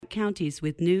counties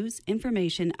with news,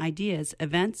 information, ideas,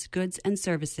 events, goods, and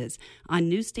services on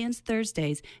newsstands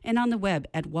Thursdays and on the web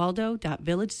at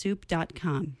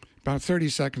waldo.villagesoup.com. About 30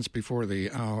 seconds before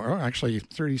the hour, or actually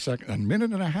 30 seconds, a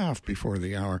minute and a half before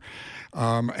the hour.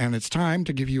 And it's time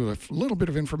to give you a little bit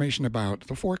of information about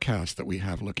the forecast that we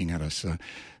have looking at us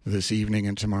this evening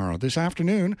and tomorrow. This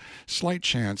afternoon, slight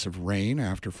chance of rain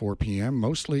after 4 p.m.,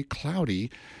 mostly cloudy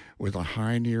with a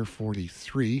high near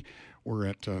 43. We're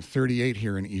at 38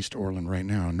 here in East Orland right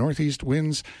now. Northeast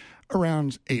winds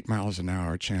around 8 miles an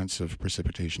hour. Chance of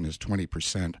precipitation is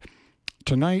 20%.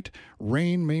 Tonight,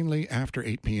 rain mainly after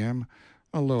 8 p.m.,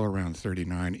 a low around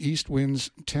 39. East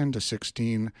winds 10 to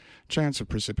 16. Chance of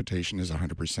precipitation is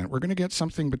 100%. We're going to get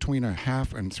something between a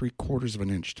half and 3/4 of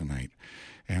an inch tonight.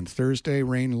 And Thursday,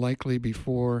 rain likely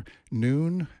before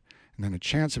noon, and then a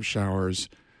chance of showers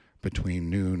between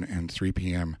noon and 3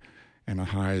 p.m., and a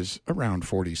highs around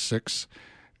 46.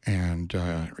 And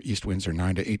east winds are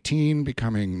 9 to 18,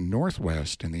 becoming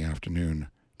northwest in the afternoon.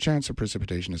 Chance of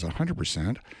precipitation is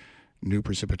 100%. New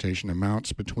precipitation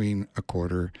amounts between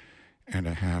 1/4 and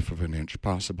a half of an inch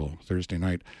possible. Thursday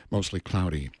night, mostly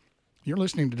cloudy. You're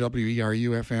listening to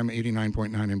WERU FM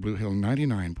 89.9 in Blue Hill,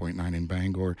 99.9 in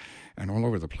Bangor, and all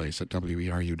over the place at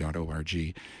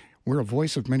weru.org. We're a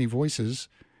voice of many voices.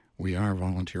 We are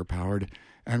volunteer-powered,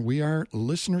 and we are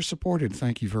listener-supported.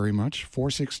 Thank you very much.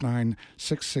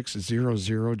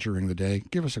 469-6600 during the day.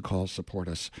 Give us a call. Support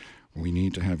us. We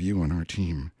need to have you on our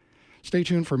team. Stay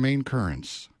tuned for Maine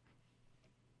Currents.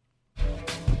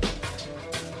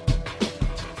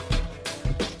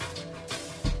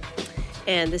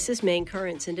 And this is Maine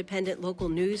Currents, independent local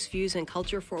news, views, and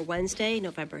culture for Wednesday,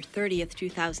 November 30th,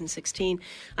 2016.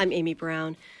 I'm Amy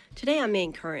Brown. Today on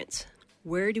Maine Currents,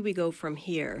 where do we go from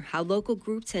here? How local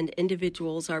groups and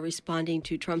individuals are responding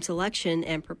to Trump's election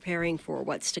and preparing for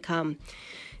what's to come.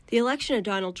 The election of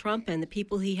Donald Trump and the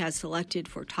people he has selected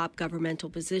for top governmental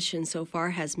positions so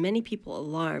far has many people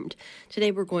alarmed. Today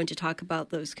we're going to talk about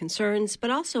those concerns, but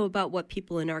also about what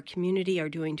people in our community are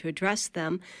doing to address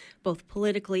them, both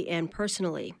politically and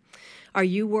personally. Are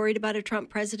you worried about a Trump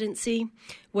presidency?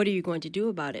 What are you going to do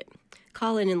about it?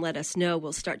 Call in and let us know.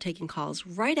 We'll start taking calls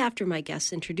right after my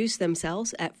guests introduce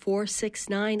themselves at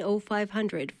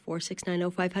 469-0500.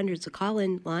 469-0500 is a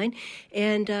call-in line.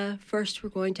 And first, we're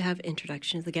going to have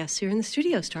introduction of the guests here in the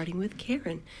studio, starting with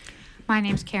Karen. My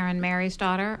name's Karen Mary's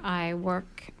daughter. I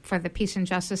work for the Peace and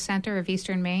Justice Center of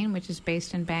Eastern Maine, which is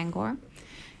based in Bangor.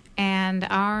 And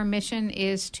our mission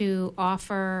is to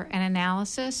offer an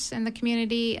analysis in the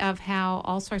community of how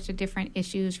all sorts of different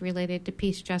issues related to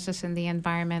peace, justice, and the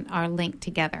environment are linked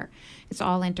together. It's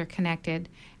all interconnected.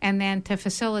 And then to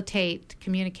facilitate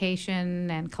communication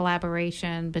and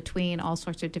collaboration between all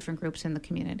sorts of different groups in the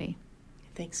community.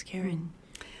 Thanks, Karen.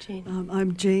 Jane.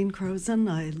 I'm Jane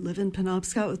Croson. I live in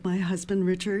Penobscot with my husband,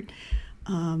 Richard.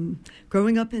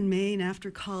 Growing up in Maine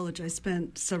after college, I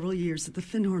spent several years at the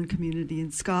Finhorn community in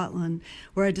Scotland,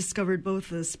 where I discovered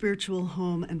both a spiritual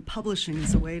home and publishing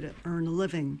as a way to earn a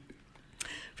living.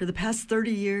 For the past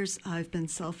 30 years, I've been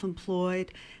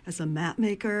self-employed as a map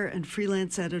maker and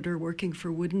freelance editor working for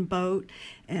Wooden Boat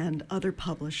and other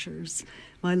publishers.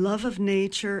 My love of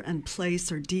nature and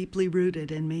place are deeply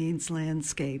rooted in Maine's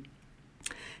landscape.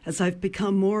 As I've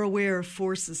become more aware of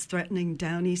forces threatening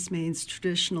down East Maine's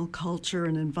traditional culture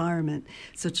and environment,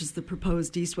 such as the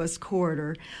proposed East-West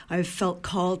Corridor, I have felt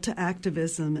called to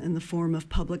activism in the form of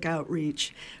public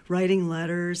outreach, writing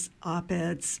letters,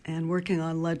 op-eds, and working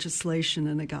on legislation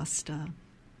in Augusta.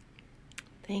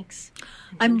 Thanks.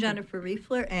 I'm Jennifer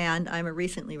Riefler, and I'm a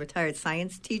recently retired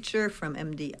science teacher from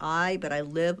MDI, but I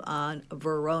live on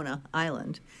Verona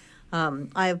Island.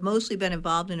 I have mostly been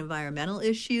involved in environmental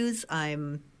issues.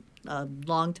 I'm a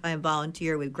longtime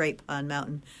volunteer with Great Pond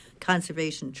Mountain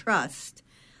Conservation Trust.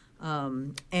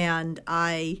 And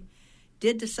I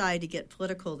did decide to get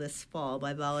political this fall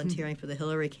by volunteering for the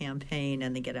Hillary campaign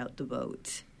and the Get Out the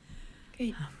Vote.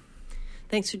 Great.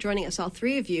 Thanks for joining us, all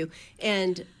three of you.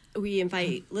 And we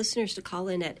invite listeners to call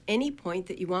in at any point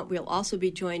that you want. We'll also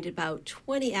be joined about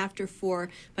 20 after 4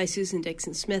 by Susan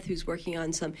Dixon-Smith, who's working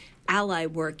on some ally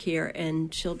work here,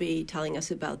 and she'll be telling us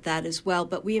about that as well.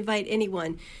 But we invite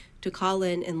anyone to call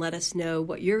in and let us know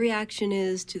what your reaction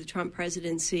is to the Trump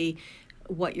presidency,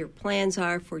 what your plans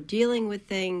are for dealing with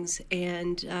things,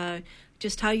 and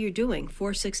just how you're doing.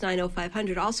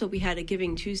 469-0500. Also, we had a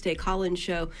Giving Tuesday call-in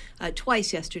show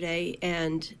twice yesterday,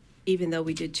 and even though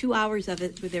we did 2 hours of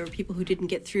it, but there were people who didn't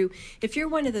get through. If you're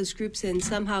one of those groups and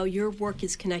somehow your work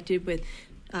is connected with,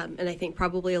 and I think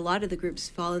probably a lot of the groups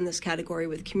fall in this category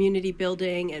with community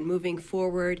building and moving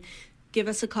forward, give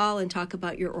us a call and talk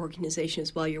about your organization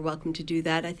as well. You're welcome to do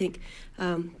that. I think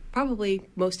probably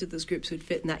most of those groups would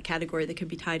fit in that category that could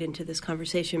be tied into this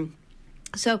conversation.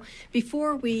 So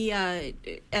before we,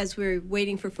 as we're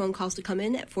waiting for phone calls to come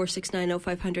in at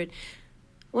 4690500, I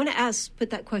want to put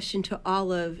that question to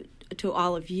all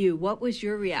of you. What was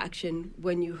your reaction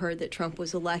when you heard that Trump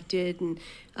was elected, and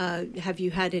have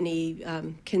you had any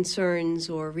concerns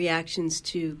or reactions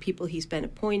to people he's been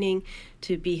appointing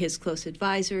to be his close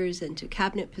advisors and to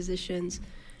cabinet positions?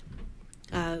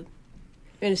 We're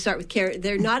going to start with Karen.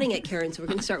 They're nodding at Karen, so we're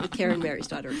going to start with Karen, Mary's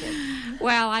daughter again.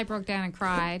 Well, I broke down and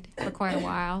cried for quite a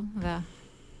while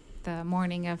the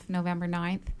morning of November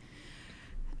 9th.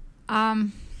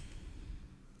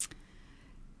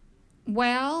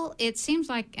 Well, it seems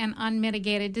like an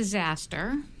unmitigated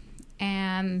disaster.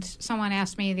 And someone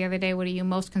asked me the other day, what are you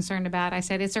most concerned about? I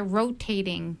said, it's a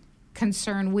rotating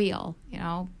concern wheel.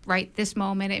 Right this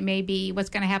moment it may be what's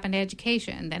going to happen to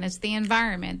education, then it's the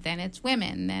environment, then it's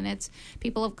women, then it's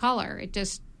people of color. It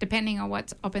just, depending on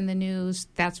what's up in the news,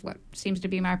 that's what seems to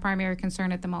be my primary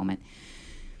concern at the moment.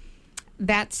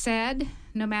 That said,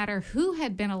 no matter who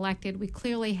had been elected, we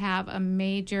clearly have a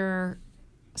major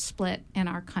split in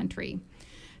our country.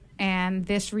 And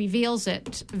this reveals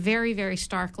it very, very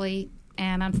starkly,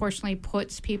 and unfortunately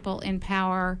puts people in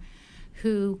power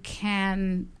who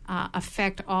can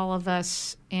affect all of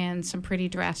us in some pretty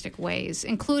drastic ways,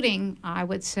 including, I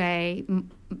would say,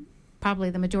 probably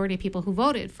the majority of people who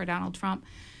voted for Donald Trump.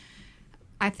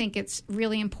 I think it's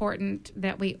really important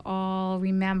that we all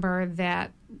remember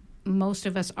that most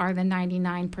of us are the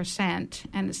 99%,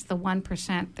 and it's the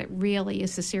 1% that really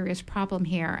is the serious problem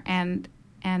here, and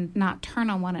not turn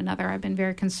on one another. I've been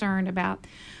very concerned about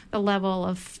the level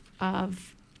of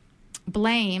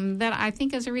blame that I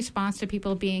think is a response to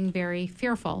people being very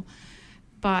fearful.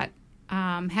 But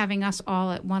having us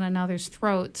all at one another's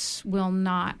throats will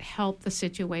not help the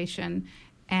situation,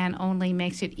 and only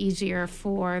makes it easier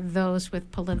for those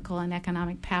with political and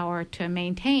economic power to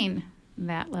maintain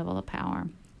that level of power.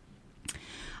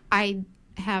 I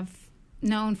have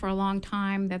known for a long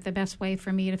time that the best way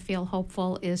for me to feel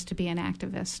hopeful is to be an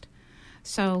activist.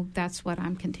 So that's what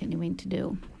I'm continuing to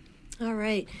do. All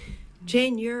right.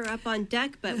 Jane, you're up on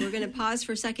deck, but we're going to pause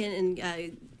for a second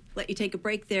and let you take a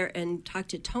break there and talk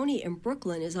to Tony in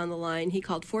Brooklyn is on the line. He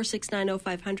called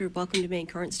 4690500. Welcome to Maine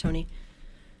Currents, Tony.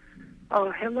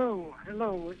 Oh, hello.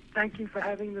 Thank you for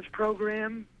having this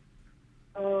program.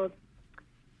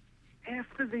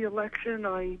 After the election,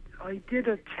 I did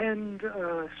attend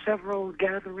several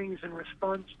gatherings in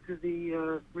response to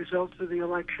the results of the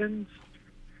elections,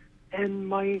 and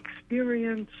my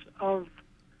experience of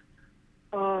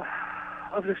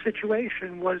the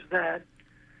situation was that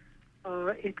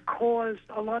it caused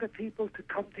a lot of people to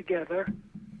come together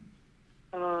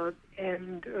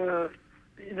and,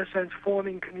 in a sense,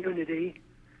 forming community.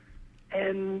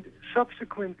 And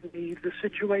subsequently, the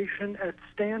situation at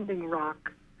Standing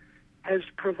Rock has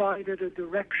provided a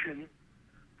direction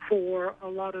for a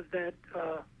lot of that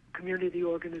community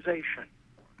organization.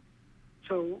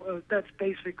 So that's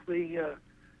basically,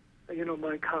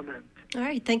 my comment. All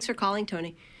right. Thanks for calling,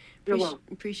 Tony. You're welcome.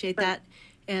 Appreciate that.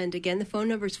 And again, the phone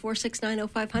number is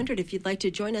 4690500. If you'd like to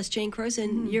join us, Jane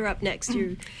Croson, you're up next.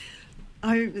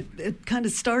 It kind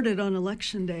of started on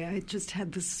Election Day. I just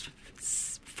had this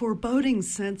foreboding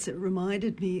sense. It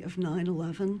reminded me of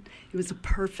 9/11. It was a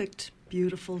perfect,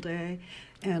 beautiful day,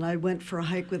 and I went for a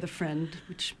hike with a friend,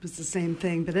 which was the same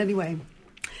thing. But anyway,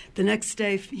 the next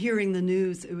day, hearing the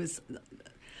news, it was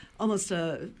almost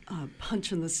a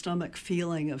punch in the stomach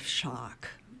feeling of shock,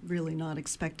 really not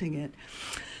expecting it.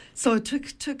 So it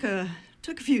took a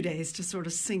few days to sort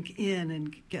of sink in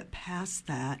and get past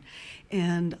that.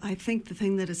 And I think the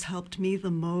thing that has helped me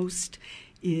the most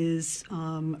is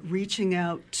reaching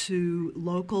out to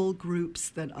local groups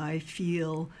that I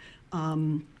feel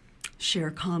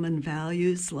share common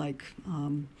values, like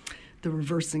the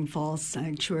Reversing Falls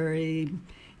Sanctuary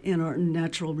and our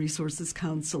Natural Resources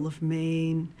Council of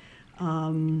Maine,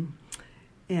 and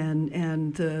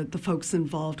the folks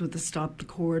involved with the Stop the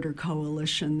Corridor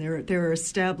Coalition. There are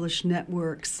established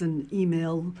networks and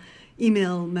email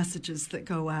messages that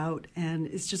go out, and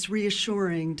it's just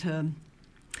reassuring to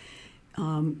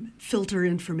filter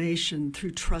information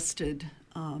through trusted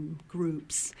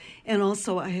groups. And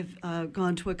also I have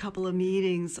gone to a couple of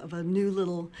meetings of a new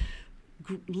little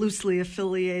loosely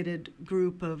affiliated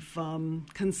group of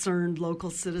concerned local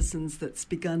citizens that's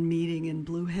begun meeting in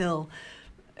Blue Hill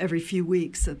every few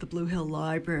weeks at the Blue Hill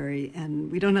Library.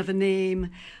 And we don't have a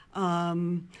name.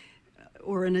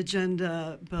 or an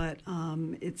agenda, but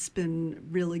it's been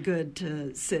really good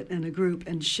to sit in a group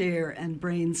and share and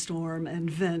brainstorm and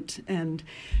vent and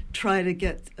try to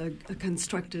get a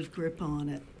constructive grip on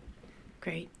it.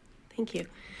 Great. Thank you.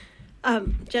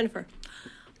 Jennifer.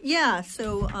 Yeah,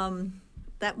 so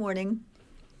that morning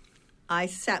I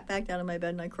sat back down in my bed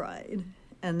and I cried.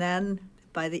 And then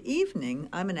by the evening,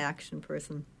 I'm an action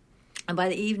person. And by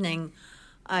the evening,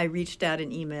 I reached out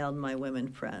and emailed my women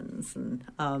friends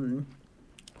and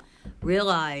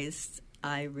realized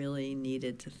I really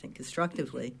needed to think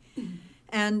constructively.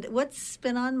 And what's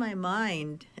been on my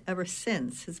mind ever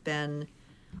since has been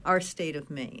our state of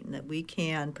Maine, that we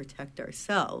can protect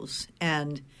ourselves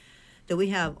and that we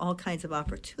have all kinds of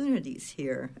opportunities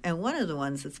here. And one of the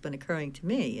ones that's been occurring to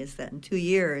me is that in 2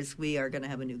 years we are going to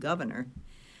have a new governor.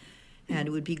 And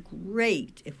it would be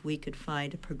great if we could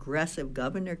find a progressive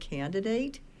governor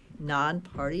candidate,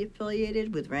 non-party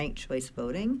affiliated with ranked choice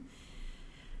voting,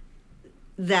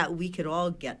 that we could all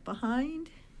get behind.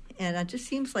 And it just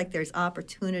seems like there's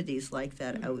opportunities like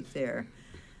that out there.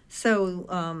 So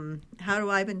how do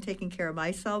I been taking care of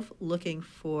myself? Looking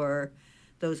for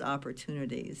those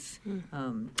opportunities.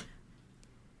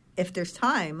 If there's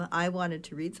time, I wanted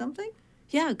to read something.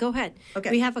 Yeah, go ahead. Okay.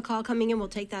 We have a call coming in. We'll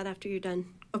take that after you're done.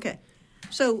 Okay.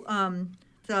 So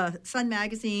the Sun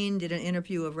Magazine did an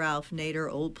interview of Ralph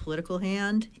Nader, old political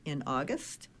hand, in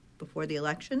August before the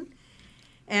election.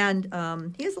 And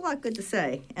he has a lot good to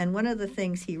say. And one of the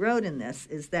things he wrote in this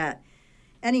is that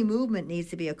any movement needs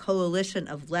to be a coalition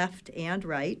of left and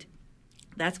right.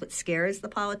 That's what scares the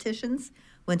politicians.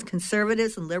 When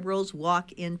conservatives and liberals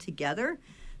walk in together,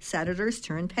 senators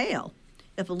turn pale.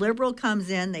 If a liberal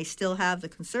comes in, they still have the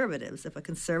conservatives. If a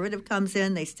conservative comes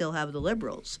in, they still have the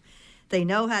liberals. They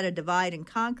know how to divide and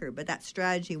conquer, but that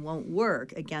strategy won't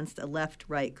work against a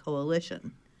left-right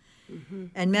coalition. Mm-hmm.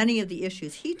 And many of the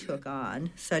issues he took on,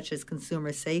 such as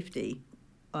consumer safety,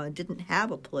 didn't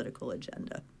have a political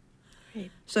agenda.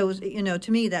 Right. So,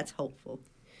 to me, that's hopeful.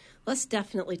 Let's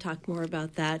definitely talk more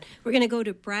about that. We're going to go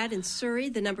to Brad in Surrey.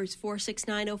 The number is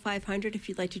 469-0500 if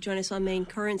you'd like to join us on Maine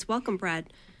Currents. Welcome,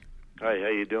 Brad. Hi, how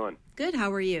you doing? Good.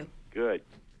 How are you? Good.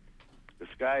 The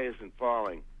sky isn't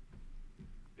falling.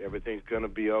 Everything's going to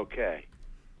be okay.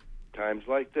 Times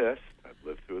like this, I've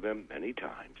lived through them many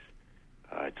times.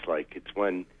 It's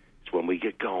when we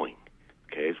get going.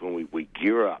 Okay, it's when we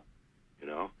gear up.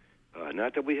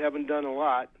 Not that we haven't done a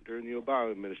lot during the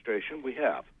Obama administration. We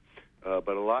have,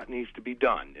 but a lot needs to be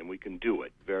done, and we can do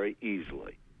it very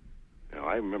easily. Now,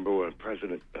 I remember when the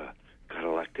president got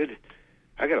elected,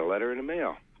 I got a letter in the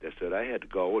mail that said I had to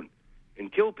go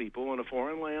and kill people in a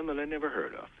foreign land that I never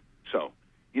heard of. So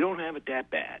you don't have it that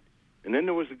bad. And then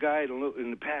there was a guy in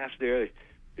the past there.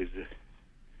 His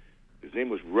name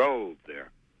was Rove there.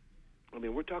 I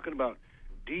mean, we're talking about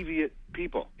deviant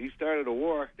people. He started a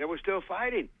war that we're still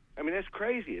fighting. I mean, that's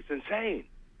crazy. It's insane,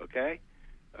 okay?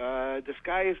 The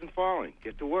sky isn't falling.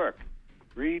 Get to work.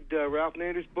 Read Ralph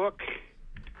Nader's book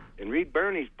and read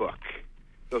Bernie's book.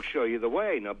 They'll show you the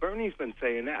way. Now, Bernie's been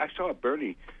saying that. I saw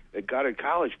Bernie that got in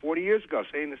college 40 years ago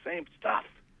saying the same stuff.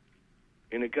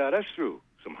 And it got us through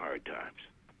some hard times.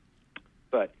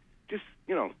 But just,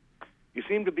 you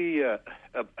seem to be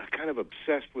kind of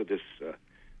obsessed with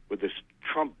this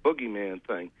Trump boogeyman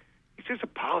thing. He's just a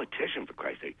politician, for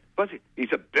Christ's sake. Plus,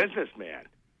 he's a businessman.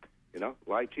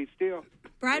 Lie, cheat, steal.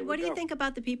 Brad, what do you think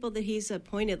about the people that he's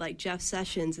appointed, like Jeff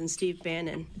Sessions and Steve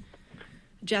Bannon?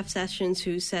 Jeff Sessions,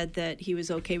 who said that he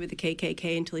was okay with the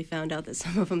KKK until he found out that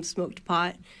some of them smoked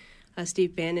pot.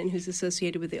 Steve Bannon, who's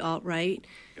associated with the alt-right.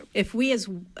 Yep. If we,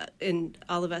 and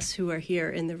all of us who are here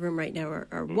in the room right now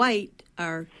are white,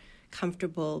 are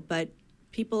comfortable, but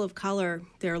people of color,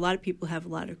 there are a lot of people who have a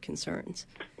lot of concerns.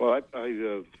 Well,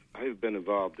 I've been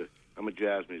involved. I'm a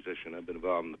jazz musician. I've been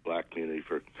involved in the black community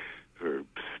for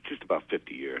just about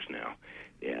 50 years now,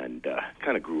 and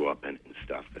kind of grew up in it and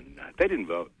stuff. And they didn't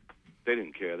vote. They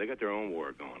didn't care. They got their own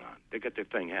war going on. They got their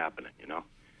thing happening,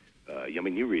 I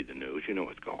mean, you read the news, you know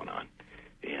what's going on,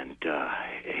 and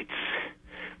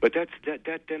but that.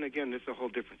 Then again, that's a whole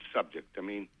different subject. I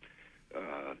mean,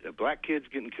 black kids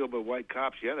getting killed by white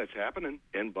cops, yeah, that's happening,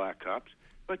 and black cops.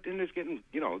 But then then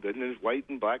there's white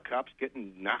and black cops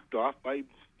getting knocked off by,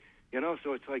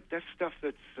 So it's like that's stuff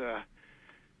that's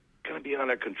going to be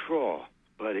under control,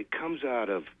 but it comes out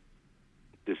of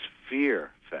this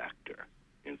fear factor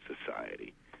in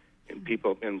society, and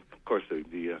people, and of course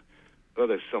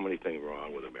there's so many things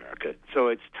wrong with America. So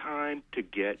it's time to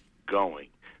get going.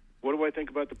 What do I think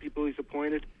about the people he's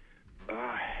appointed?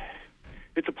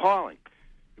 It's appalling.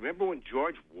 Remember when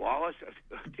George Wallace,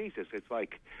 Jesus, it's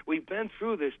like we've been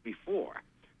through this before.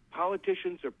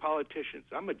 politicians are politicians.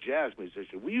 I'm a jazz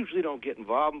musician. We usually don't get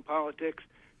involved in politics,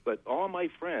 but all my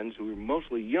friends, who are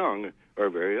mostly young, are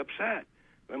very upset.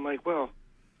 I'm like, well,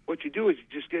 what you do is you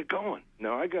just get going.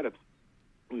 Now, I got an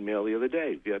email the other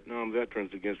day, Vietnam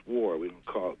Veterans Against War. We don't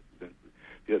call it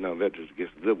Vietnam Veterans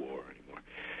Against the War anymore.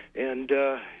 And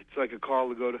it's like a call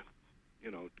to go to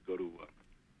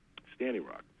Standing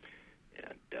Rock.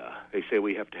 And they say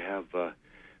we have to have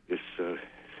this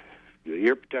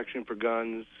ear protection for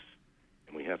guns,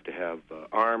 and we have to have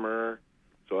armor.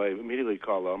 So I immediately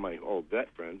called all my old vet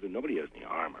friends, and nobody has any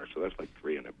armor, so that's like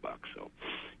 $300. So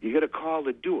you get a call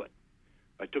to do it.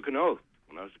 I took an oath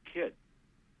when I was a kid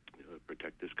to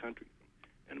protect this country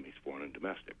from enemies, foreign and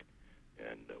domestic.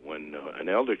 And when an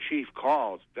elder chief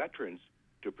calls veterans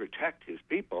to protect his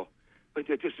people, but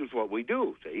this is what we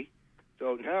do, see?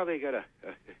 So now they got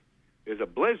there's a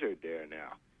blizzard there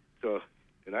now. So,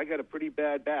 and I got a pretty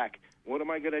bad back. What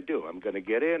am I going to do? I'm going to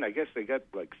get in. I guess they got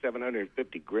like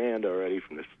 $750,000 already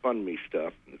from this Fund Me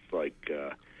stuff. And it's like,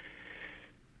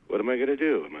 what am I going to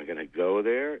do? Am I going to go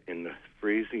there in the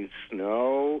freezing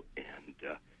snow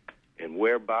and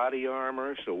wear body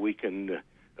armor so we can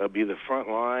be the front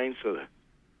line so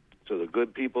the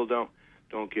good people don't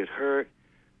get hurt?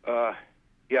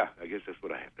 Yeah, I guess that's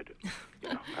what I have to do. You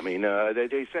know? I mean,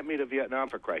 they sent me to Vietnam,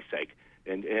 for Christ's sake,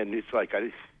 and it's like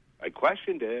I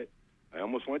questioned it. I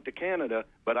almost went to Canada,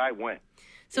 but I went.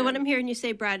 So what I'm hearing you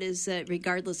say, Brad, is that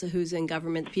regardless of who's in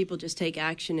government, people just take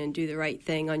action and do the right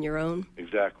thing on your own?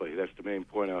 Exactly. That's the main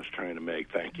point I was trying to make.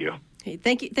 Thank you. Hey,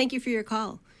 thank you for your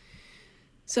call.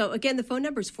 So, again, the phone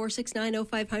number is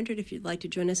 469-0500 if you'd like to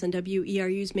join us on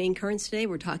WERU's Main Currents today.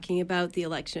 We're talking about the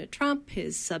election of Trump,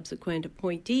 his subsequent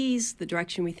appointees, the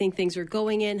direction we think things are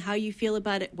going in, how you feel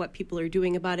about it, what people are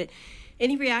doing about it.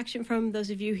 Any reaction from those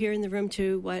of you here in the room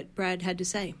to what Brad had to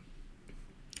say?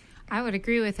 I would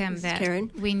agree with him that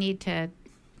Karen? We need to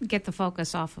get the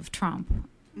focus off of Trump.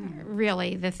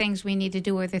 Really, the things we need to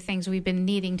do are the things we've been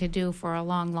needing to do for a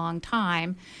long, long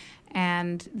time.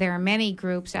 And there are many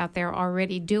groups out there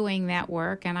already doing that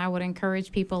work. And I would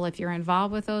encourage people, if you're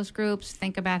involved with those groups,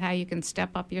 think about how you can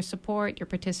step up your support, your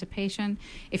participation.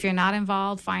 If you're not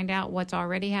involved, find out what's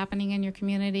already happening in your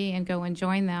community and go and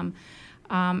join them.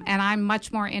 And I'm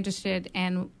much more interested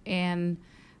in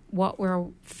what we're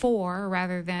for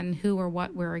rather than who or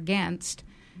what we're against.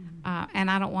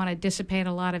 And I don't want to dissipate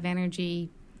a lot of energy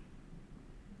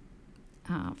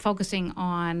focusing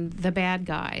on the bad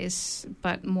guys,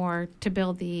 but more to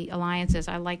build the alliances.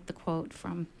 I like the quote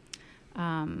from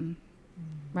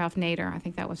Ralph Nader. I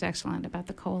think that was excellent about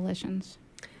the coalitions.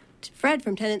 Fred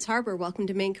from Tennants Harbor, welcome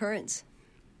to Main Currents.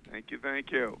 Thank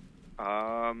you.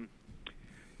 I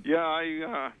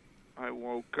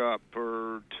woke up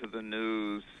to the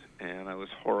news and I was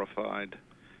horrified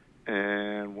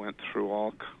and went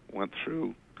through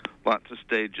lots of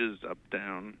stages, up,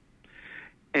 down.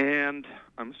 And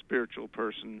I'm a spiritual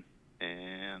person,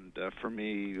 and for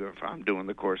me, if I'm doing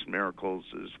the Course in Miracles,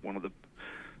 is one of the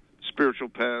spiritual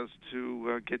paths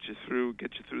to get you through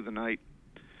the night.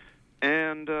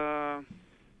 And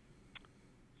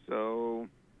so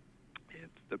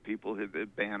it's the people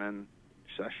Bannon,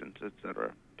 Sessions,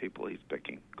 etc. People he's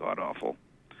picking, god awful.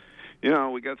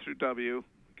 We got through W,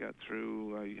 we got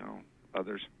through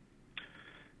others,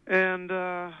 and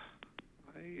I.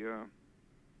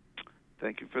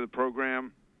 Thank you for the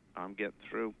program. I'm getting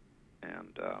through,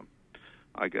 and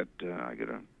I got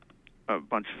a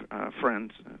bunch of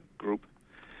friends, a group,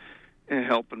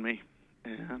 helping me,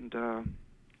 and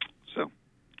so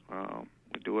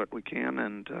we do what we can,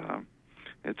 and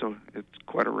it's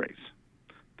quite a race.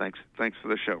 Thanks for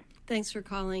the show. Thanks for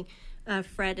calling,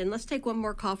 Fred. And let's take one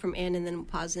more call from Ann, and then we'll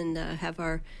pause and have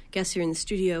our guests here in the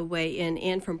studio weigh in.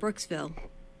 Ann from Brooksville.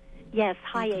 Yes,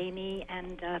 hi, Amy,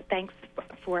 and thanks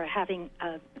for having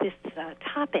this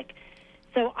topic.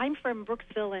 So I'm from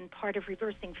Brooksville and part of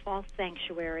Reversing Falls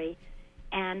Sanctuary,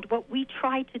 and what we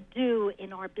try to do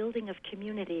in our building of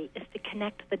community is to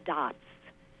connect the dots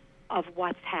of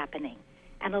what's happening.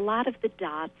 And a lot of the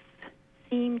dots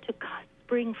seem to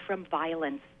spring from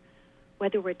violence,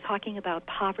 whether we're talking about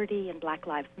poverty and Black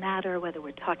Lives Matter, whether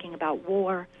we're talking about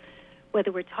war,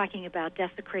 whether we're talking about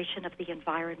desecration of the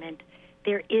environment.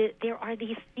 There are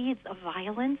these seeds of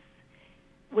violence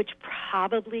which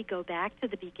probably go back to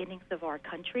the beginnings of our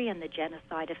country and the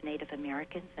genocide of Native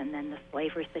Americans and then the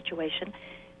slavery situation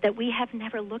that we have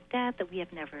never looked at, that we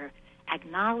have never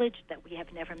acknowledged, that we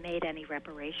have never made any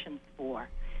reparations for.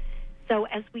 So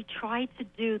as we try to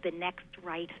do the next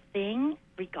right thing,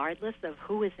 regardless of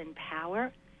who is in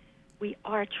power, we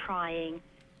are trying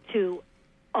to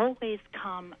always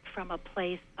come from a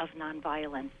place of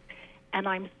nonviolence. And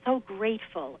I'm so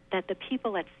grateful that the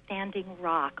people at Standing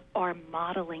Rock are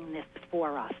modeling this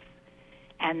for us,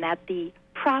 and that the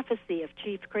prophecy of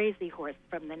Chief Crazy Horse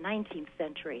from the 19th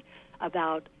century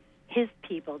about his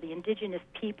people, the indigenous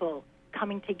people,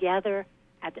 coming together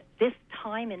at this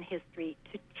time in history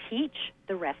to teach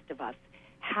the rest of us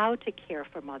how to care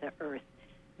for Mother Earth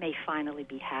may finally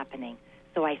be happening.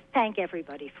 So I thank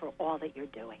everybody for all that you're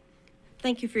doing.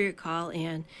 Thank you for your call,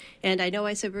 Anne. And I know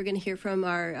I said we're going to hear from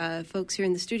our folks here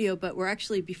in the studio, but we're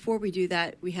actually, before we do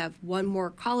that, we have one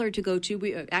more caller to go to.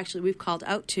 We've called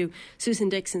out to Susan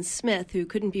Dixon Smith, who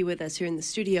couldn't be with us here in the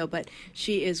studio, but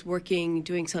she is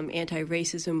doing some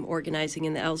anti-racism organizing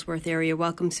in the Ellsworth area.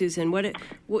 Welcome, Susan.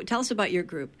 Tell us about your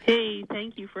group. Hey,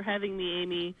 thank you for having me,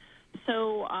 Amy.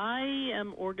 So I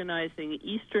am organizing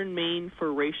Eastern Maine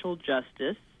for Racial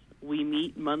Justice. We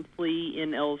meet monthly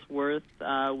in Ellsworth.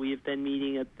 We have been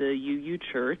meeting at the UU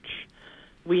Church.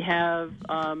 We have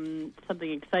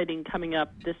something exciting coming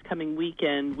up this coming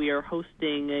weekend. We are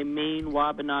hosting a Maine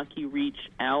Wabanaki Reach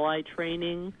Ally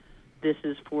Training. This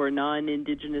is for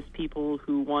non-Indigenous people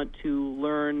who want to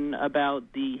learn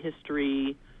about the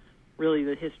history, really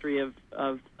the history of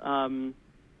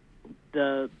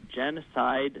the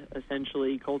genocide,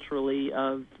 essentially, culturally,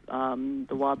 of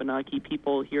the Wabanaki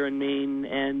people here in Maine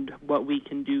and what we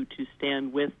can do to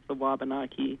stand with the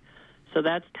Wabanaki. So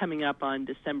that's coming up on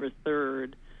December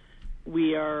 3rd.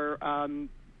 We are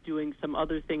doing some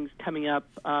other things coming up.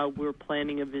 We're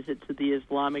planning a visit to the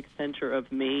Islamic Center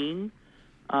of Maine,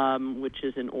 which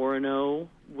is in Orono.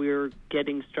 We're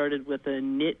getting started with a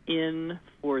knit-in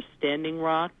for Standing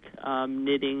Rock,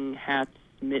 knitting hats,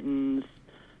 mittens,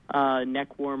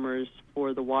 neck warmers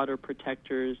for the water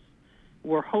protectors.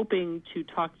 We're hoping to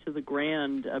talk to the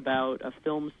Grand about a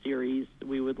film series.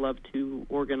 We would love to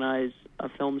organize a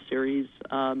film series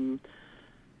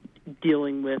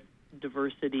dealing with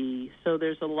diversity. So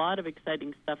there's a lot of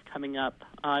exciting stuff coming up.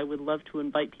 I would love to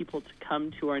invite people to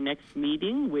come to our next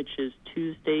meeting, which is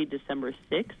Tuesday, December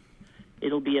 6th.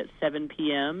 It'll be at 7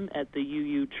 p.m. at the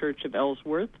UU Church of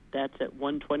Ellsworth. That's at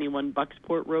 121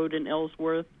 Bucksport Road in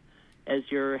Ellsworth, as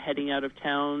you're heading out of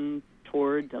town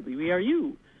toward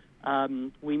WERU.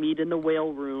 We meet in the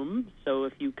whale room, so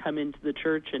if you come into the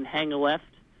church and hang a left,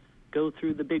 go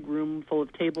through the big room full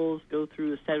of tables, go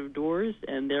through a set of doors,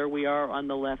 and there we are on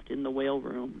the left in the whale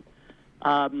room.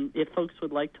 If folks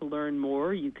would like to learn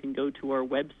more, you can go to our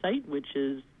website, which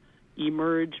is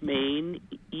Emerge Maine,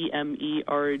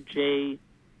 EMERJ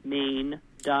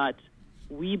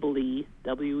Maine.weebly,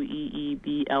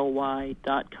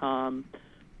 WEEBLY.com,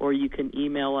 or you can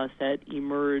email us at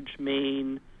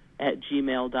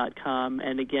emergemaine@gmail.com.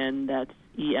 And again, that's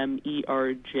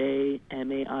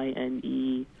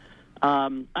EMERJMAINE.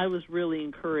 I was really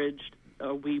encouraged.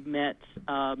 We met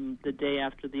the day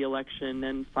after the election,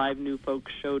 and 5 new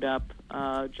folks showed up,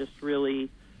 just really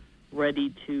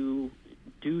ready to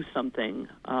do something.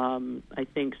 I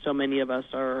think so many of us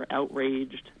are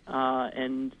outraged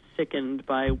and sickened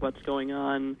by what's going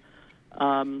on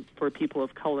for people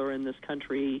of color in this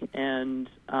country, and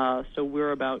so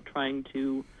we're about trying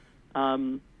to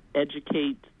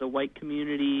educate the white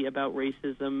community about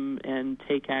racism and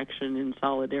take action in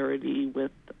solidarity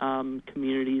with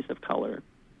communities of color.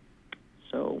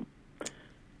 So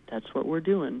that's what we're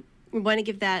doing. We want to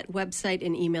give that website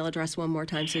and email address one more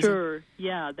time, Susan. Sure.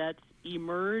 Yeah, that's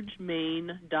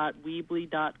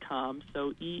emergemaine.weebly.com.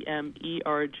 So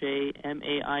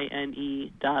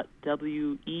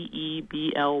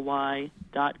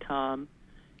EMERJMAINE.WEEBLY.com.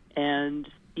 And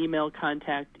email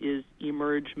contact is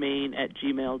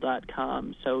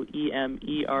emergemaine@gmail.com. So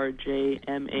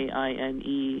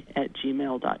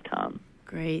EMERJMAINE@gmail.com.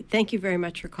 Great. Thank you very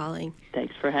much for calling.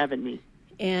 Thanks for having me.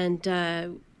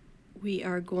 And we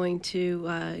are going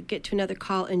to get to another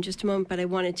call in just a moment, but I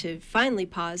wanted to finally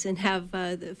pause and have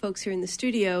the folks here in the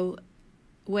studio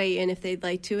weigh in if they'd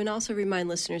like to, and also remind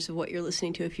listeners of what you're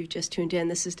listening to if you've just tuned in.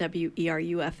 This is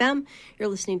WERU-FM. You're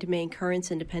listening to Maine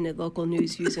Currents, independent local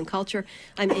news, views, and culture.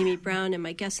 I'm Amy Brown, and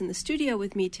my guests in the studio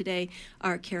with me today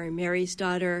are Karen Mary's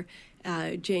daughter,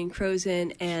 Jane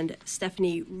Crozen, and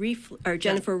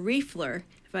Jennifer Riefler,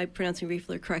 if I'm pronouncing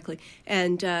Riefler correctly.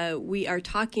 And we are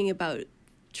talking about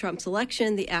Trump's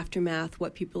election, the aftermath,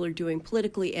 what people are doing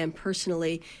politically and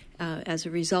personally as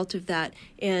a result of that.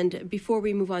 And before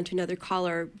we move on to another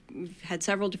caller, we've had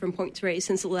several different points raised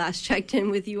since the last checked in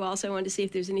with you all, so I wanted to see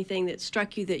if there's anything that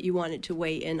struck you that you wanted to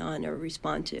weigh in on or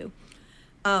respond to.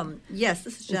 Yes,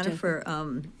 this is Jennifer.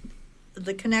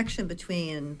 The connection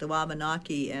between the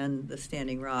Wabanaki and the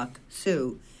Standing Rock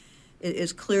Sioux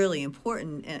is clearly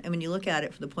important. And when you look at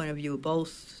it from the point of view of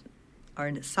both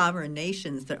are sovereign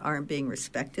nations that aren't being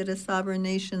respected as sovereign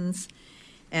nations,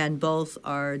 and both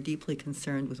are deeply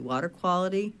concerned with water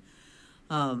quality.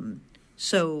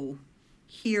 So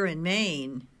here in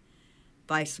Maine,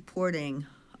 by supporting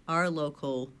our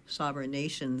local sovereign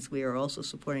nations, we are also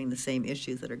supporting the same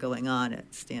issues that are going on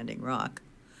at Standing Rock.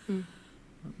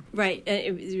 Right.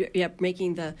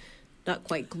 Making the, not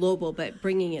quite global, but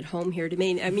bringing it home here to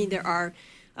Maine. I mean, there are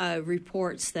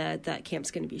reports that that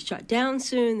camp's going to be shut down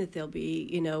soon, that they'll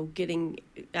be,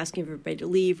 asking everybody to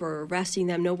leave or arresting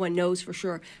them. No one knows for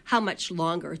sure how much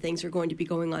longer things are going to be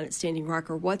going on at Standing Rock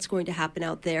or what's going to happen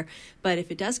out there. But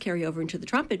if it does carry over into the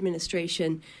Trump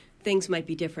administration, things might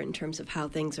be different in terms of how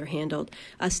things are handled.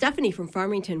 Stephanie from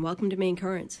Farmington, welcome to Maine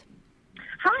Currents.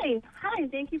 Hi.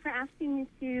 Thank you for asking me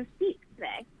to speak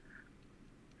today.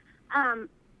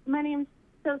 My name's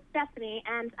Stephanie,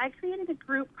 and I created a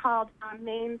group called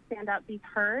Maine Stand Up Be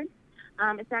Heard.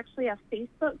 It's actually a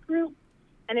Facebook group,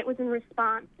 and it was in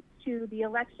response to the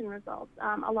election results.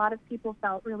 A lot of people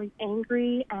felt really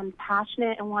angry and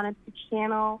passionate and wanted to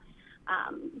channel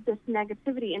this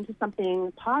negativity into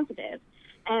something positive.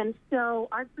 And so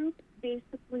our group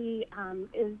basically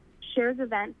shares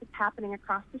events that's happening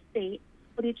across the state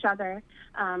with each other,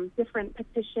 different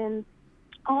petitions,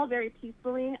 all very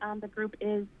peacefully. The group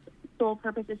sole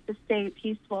purpose is to stay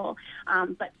peaceful,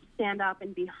 but stand up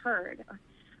and be heard.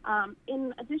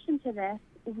 In addition to this,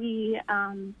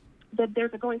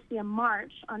 there's going to be a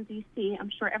march on D.C. I'm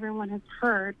sure everyone has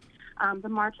heard the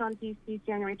march on D.C.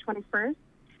 January 21st.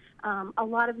 A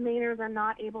lot of Mainers are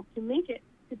not able to make it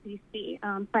to D.C.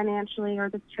 Financially, or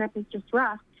the trip is just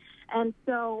rough. And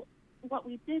so what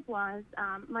we did was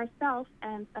myself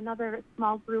and another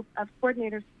small group of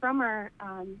coordinators from our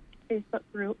Facebook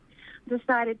group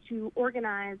decided to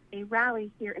organize a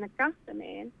rally here in Augusta,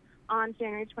 Maine on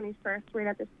January 21st right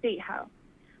at the State House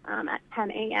at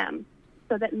 10 a.m.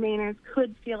 so that Mainers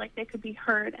could feel like they could be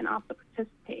heard and also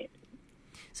participate.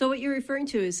 So what you're referring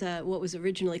to is what was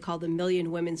originally called the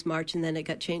Million Women's March, and then it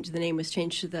got changed. The name was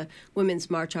changed to the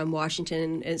Women's March on Washington.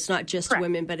 And it's not just Correct.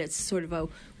 Women, but it's sort of a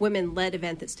women-led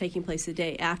event that's taking place the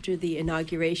day after the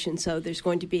inauguration. So there's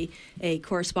going to be a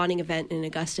corresponding event in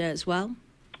Augusta as well?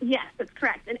 Yes, that's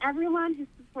correct. And everyone who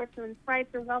supports women's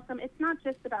rights are welcome. It's not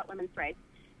just about women's rights.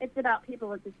 It's about people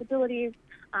with disabilities.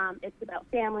 It's about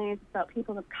families. It's about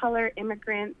people of color,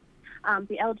 immigrants,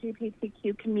 the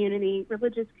LGBTQ community,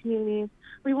 religious communities.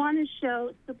 We want to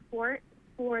show support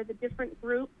for the different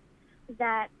groups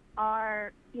that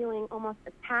are feeling almost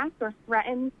attacked or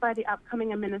threatened by the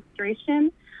upcoming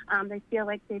administration. They feel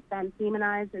like they've been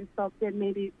demonized, insulted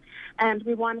maybe. And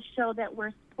we want to show that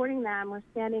we're supporting them, we're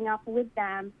standing up with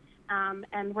them,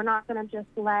 and we're not going to just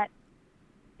let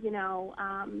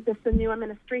this new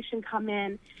administration come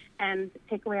in and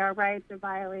take away our rights or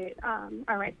violate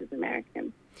our rights as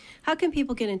Americans. How can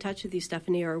people get in touch with you,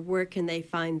 Stephanie, or where can they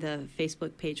find the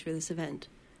Facebook page for this event?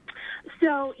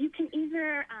 So you can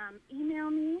either email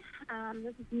me.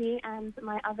 This is me and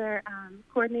my other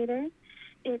coordinators.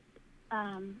 It's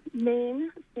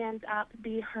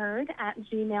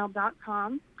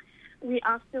mainstandupbeheard@gmail.com. We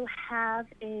also have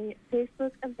a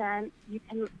Facebook event. You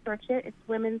can search it. It's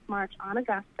Women's March on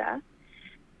Augusta.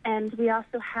 And we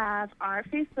also have our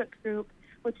Facebook group,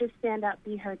 which is Stand Up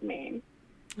Be Heard Maine.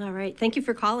 All right. Thank you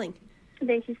for calling.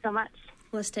 Thank you so much.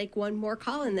 Let's take one more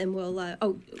call, and then we'll...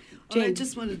 Jane. I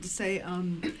just wanted to say,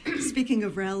 speaking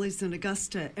of rallies in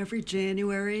Augusta, every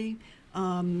January,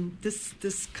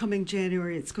 this coming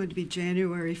January, it's going to be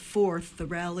January 4th, the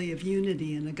Rally of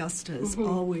Unity in Augusta is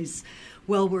always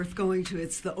well worth going to.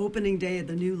 It's the opening day of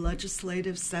the new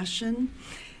legislative session,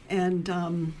 and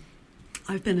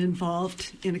I've been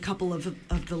involved in a couple of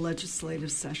the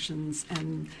legislative sessions,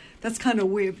 and that's kind of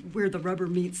where the rubber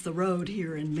meets the road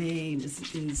here in Maine,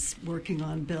 is working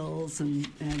on bills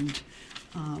and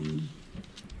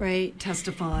right,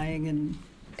 testifying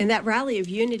and that Rally of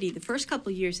Unity. The first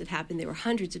couple of years it happened, there were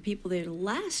hundreds of people there.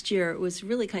 Last year it was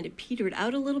really kind of petered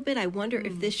out a little bit. I wonder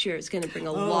if this year it's going to bring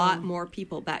a lot more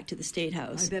people back to the State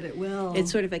House. I bet it will.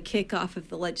 It's sort of a kickoff of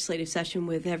the legislative session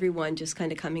with everyone just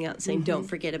kind of coming out and saying, "Don't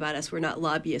forget about us. We're not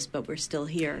lobbyists, but we're still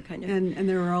here." Kind of. And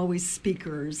there are always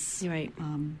speakers. Right.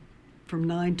 From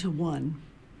 9 to 1.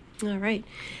 All right.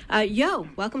 Yo,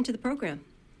 welcome to the program.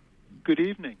 Good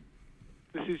evening.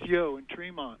 This is Yo in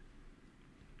Tremont.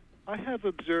 I have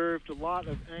observed a lot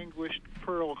of anguished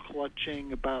pearl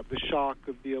clutching about the shock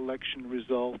of the election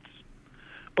results,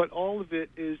 but all of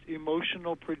it is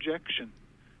emotional projection,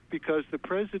 because the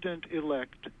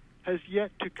president-elect has yet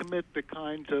to commit the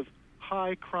kinds of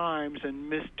high crimes and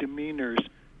misdemeanors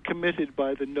committed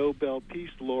by the Nobel Peace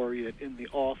Laureate in the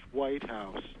off-White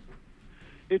House.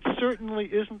 It certainly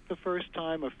isn't the first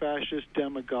time a fascist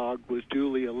demagogue was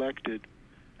duly elected,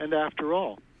 and after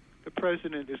all, the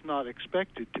president is not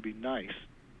expected to be nice.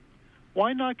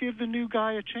 Why not give the new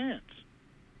guy a chance?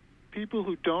 People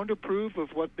who don't approve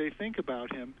of what they think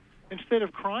about him, instead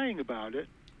of crying about it,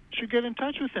 should get in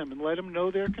touch with him and let him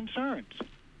know their concerns.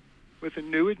 With a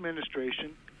new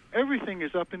administration, everything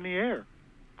is up in the air,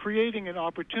 creating an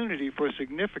opportunity for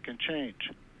significant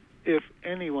change, if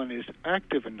anyone is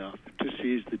active enough to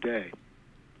seize the day.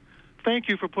 Thank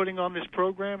you for putting on this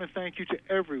program, and thank you to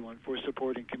everyone for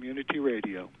supporting community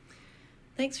radio.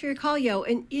 Thanks for your call, Yo.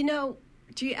 And,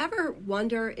 do you ever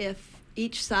wonder if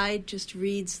each side just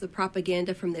reads the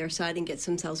propaganda from their side and gets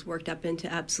themselves worked up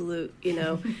into absolute,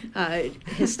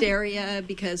 hysteria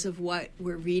because of what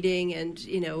we're reading? And,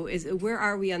 where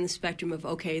are we on the spectrum of,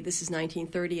 okay, this is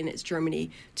 1930 and it's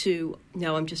Germany, to,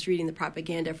 no, I'm just reading the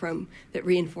propaganda that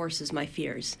reinforces my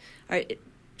fears?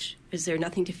 Is there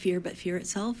nothing to fear but fear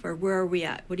itself? Or where are we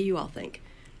at? What do you all think?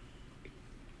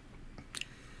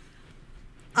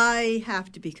 I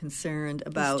have to be concerned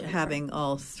about having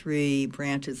all three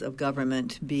branches of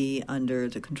government be under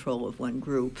the control of one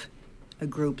group, a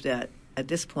group that at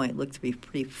this point looked to be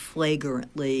pretty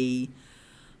flagrantly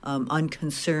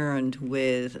unconcerned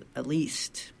with at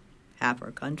least half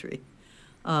our country.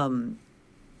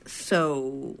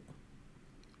 So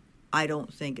I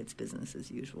don't think it's business as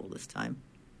usual this time.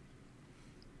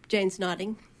 Jane's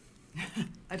nodding.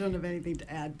 I don't have anything to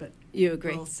add, but you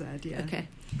agree. Well said, yeah. Okay.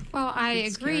 Well, I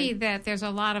agree that there's a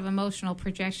lot of emotional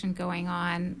projection going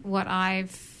on. What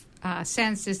I've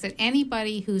sensed is that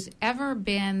anybody who's ever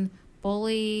been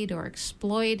bullied or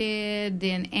exploited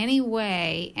in any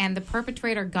way and the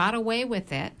perpetrator got away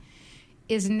with it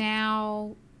is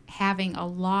now having a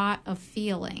lot of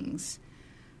feelings.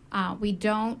 We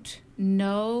don't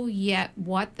know yet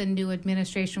what the new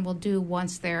administration will do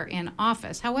once they're in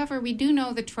office. However, we do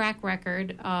know the track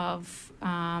record of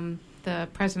the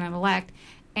president-elect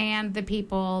and the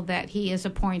people that he is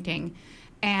appointing.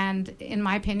 And in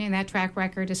my opinion, that track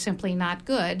record is simply not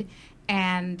good.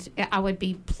 And I would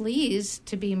be pleased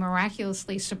to be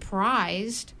miraculously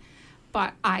surprised,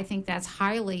 but I think that's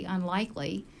highly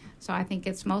unlikely. So I think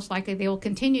it's most likely they will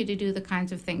continue to do the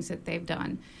kinds of things that they've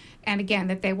done. And again,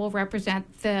 that they will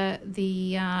represent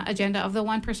the agenda of the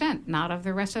 1%, not of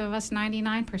the rest of us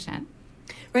 99%.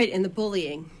 Right, and the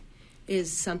bullying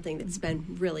is something that's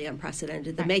been really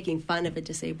unprecedented. The making fun of a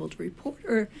disabled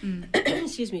reporter,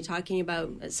 talking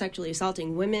about sexually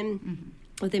assaulting women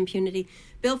with impunity.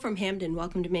 Bill from Hamden,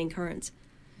 welcome to Maine Currents.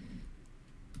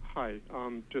 Hi,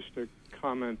 just a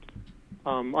comment.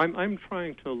 I'm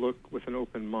trying to look with an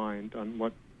open mind on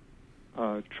what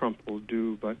Trump will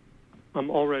do, but I'm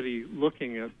already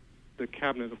looking at the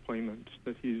cabinet appointments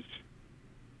that he's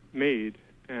made,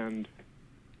 and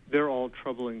they're all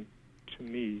troubling to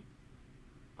me.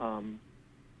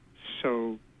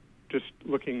 So just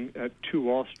looking at two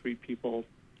Wall Street people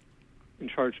in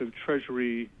charge of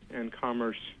Treasury and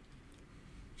Commerce,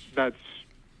 that's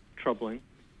troubling.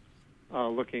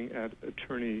 Looking at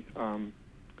Attorney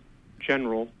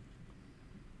General,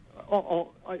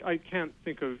 I can't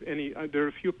think of any. There are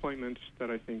a few appointments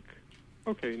that I think,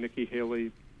 okay, Nikki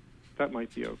Haley, that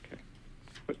might be okay.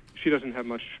 But she doesn't have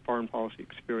much foreign policy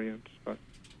experience, but,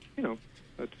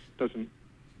 that doesn't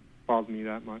bother me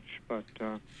that much. But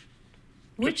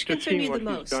which just concern you seeing the what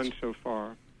most? he's done so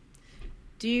far.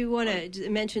 Do you want to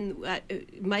mention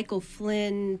Michael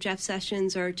Flynn, Jeff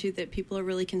Sessions are two that people are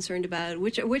really concerned about?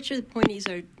 Which of the appointees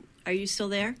are you still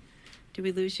there? Did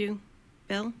we lose you,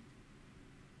 Bill?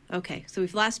 Okay, so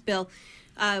we've lost Bill.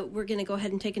 We're going to go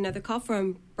ahead and take another call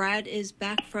from Brad is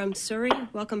back from Surrey.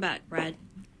 Welcome back, Brad.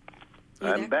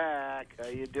 I'm back. How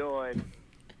you doing?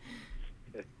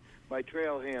 My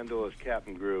trail handle is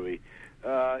Captain Groovy.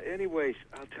 Anyways,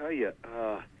 I'll tell you,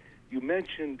 you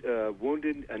mentioned not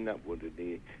Wounded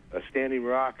Knee, Standing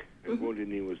Rock. Wounded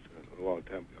Knee was a long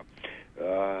time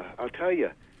ago. I'll tell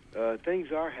you,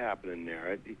 things are happening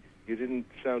there. You didn't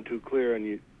sound too clear, and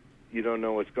you don't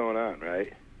know what's going on,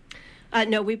 right?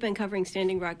 No, we've been covering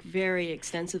Standing Rock very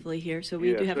extensively here, so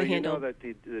we do have a handle. You know that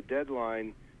the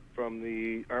deadline from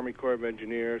the Army Corps of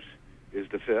Engineers is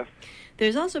the 5th.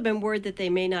 There's also been word that they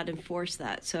may not enforce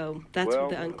that, so that's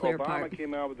the unclear part. Obama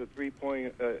came out with a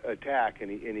 3-point attack,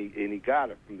 and he got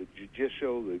it from the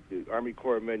Judicial, the Army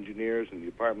Corps of Engineers, and the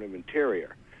Department of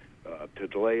Interior to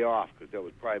delay off because that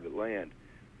was private land.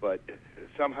 But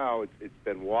somehow it's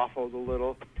been waffled a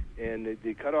little, and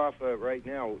the cutoff right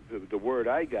now, the word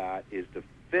I got is the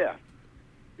 5th,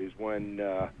 is when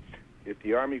if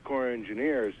the Army Corps of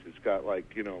Engineers has got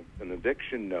an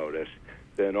eviction notice,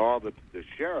 then all the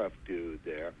sheriff do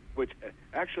there, which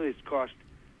actually has cost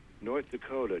North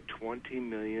Dakota $20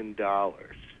 million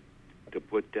to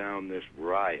put down this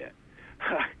riot.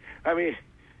 I mean,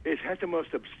 is that the most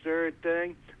absurd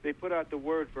thing? They put out the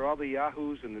word for all the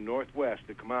yahoos in the Northwest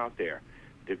to come out there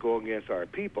to go against our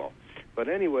people. But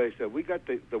anyway, so we got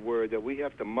the word that we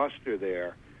have to muster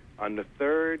there on the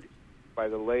 3rd, by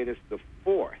the latest the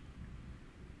 4th,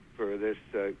 for this,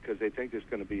 because they think there's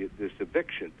going to be this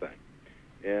eviction thing.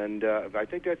 And I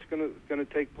think that's going to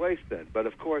take place then. But,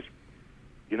 of course,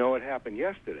 you know what happened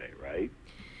yesterday, right?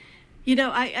 You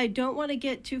know, I don't want to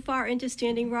get too far into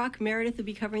Standing Rock. Meredith will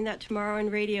be covering that tomorrow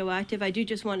on Radioactive. I do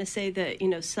just want to say that, you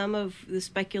know, some of the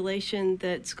speculation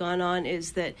that's gone on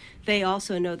is that they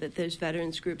also know that there's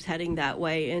veterans groups heading that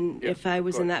way. And if I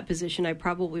was in that position, I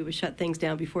probably would shut things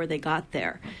down before they got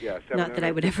there. Yeah, not that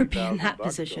I would ever be in that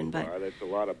position. So but that's a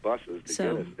lot of buses to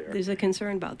get us there. There's a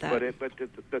concern about that. But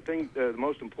the thing, the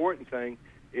most important thing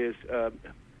is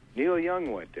Neil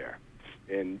Young went there.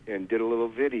 And did a little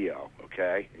video,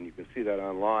 okay? And you can see that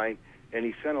online. And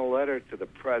he sent a letter to the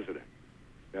president.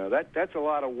 Now, that's a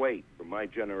lot of weight for my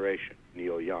generation,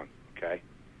 Neil Young, okay?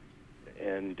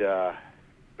 And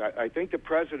I think the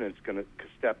president's going to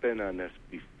step in on this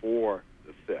before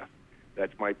the 5th.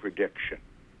 That's my prediction.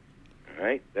 All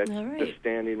right? That's all right. The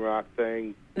Standing Rock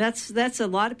thing. That's a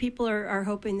lot of people are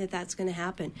hoping that that's going to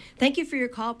happen. Thank you for your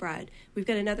call, Brad. We've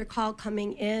got another call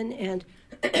coming in, and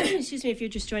excuse me, if you're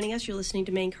just joining us, you're listening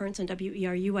to Maine Currents on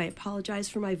WERU. I apologize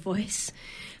for my voice.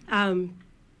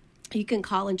 You can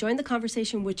call and join the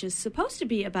conversation, which is supposed to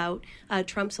be about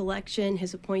Trump's election,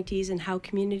 his appointees, and how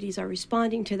communities are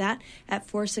responding to that at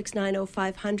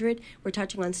 4690500. We're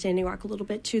touching on Standing Rock a little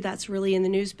bit, too. That's really in the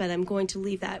news, but I'm going to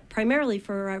leave that primarily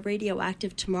for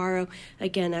Radioactive tomorrow.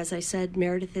 Again, as I said,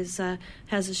 Meredith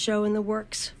has a show in the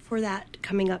works for that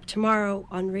coming up tomorrow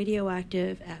on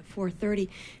Radioactive at 4:30.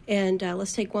 And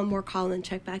let's take one more call and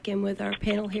check back in with our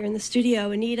panel here in the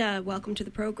studio. Anita, welcome to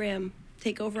the program.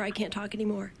 Take over. I can't talk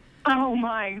anymore. Oh,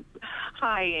 my.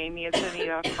 Hi, Amy. It's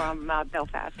Anita from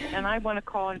Belfast. And I want to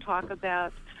call and talk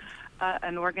about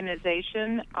an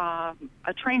organization, a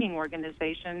training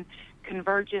organization,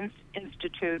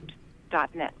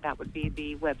 convergenceinstitute.net. That would be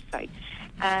the website.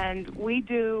 And we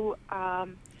do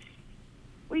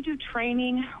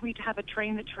training. We have a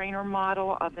train-the-trainer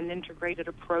model of an integrated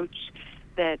approach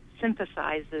that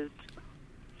synthesizes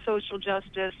social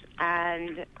justice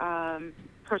and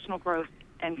personal growth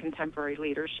and contemporary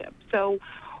leadership. So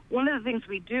one of the things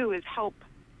we do is help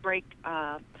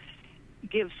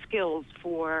give skills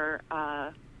for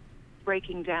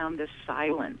breaking down this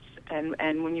silence.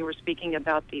 And when you were speaking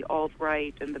about the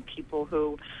alt-right and the people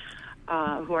who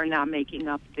are now making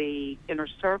up the inner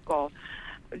circle,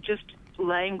 just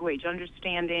language,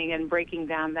 understanding and breaking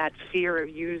down that fear of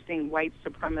using white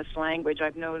supremacist language.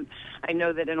 I know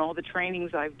that in all the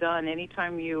trainings I've done,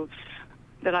 anytime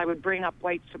that I would bring up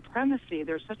white supremacy,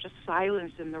 there's such a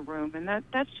silence in the room, and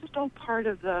that's just all part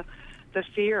of the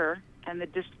fear and the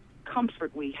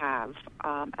discomfort we have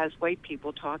as white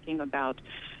people talking about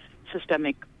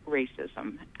systemic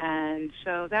racism. And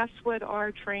so that's what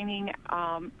our training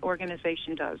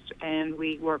organization does. And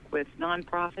we work with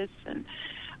nonprofits, and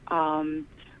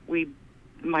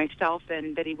myself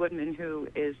and Betty Woodman, who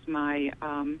is my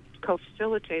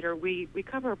co-facilitator, we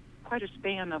cover quite a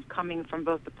span of coming from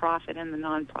both the profit and the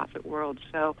nonprofit world.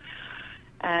 So,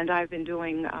 and I've been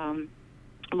doing,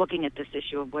 looking at this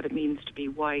issue of what it means to be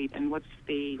white and what's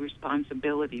the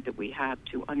responsibility that we have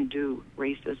to undo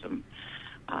racism,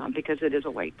 because it is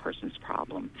a white person's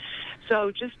problem.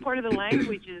 So just part of the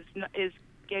language is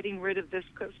getting rid of this,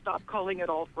 stop calling it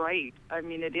alt-right. I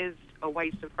mean, it is a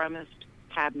white supremacist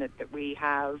cabinet that we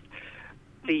have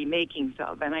the makings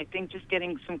of. And I think just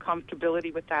getting some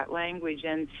comfortability with that language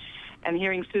and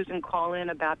hearing Susan call in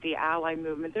about the ally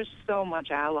movement. There's so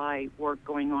much ally work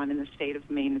going on in the state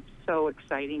of Maine. It's so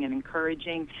exciting and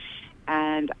encouraging.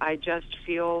 And I just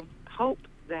feel hope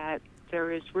that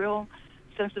there is real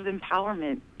sense of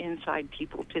empowerment inside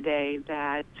people today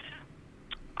that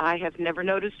I have never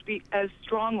noticed as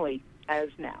strongly as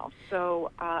now.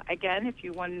 So, again, if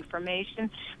you want information,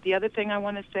 the other thing I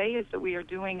want to say is that we are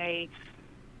doing a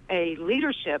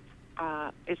leadership,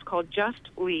 it's called Just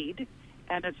Lead,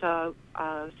 and it's a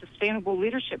sustainable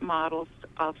leadership model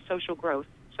of social growth,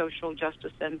 social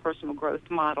justice and personal growth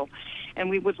model. And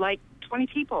we would like 20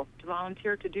 people to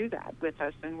volunteer to do that with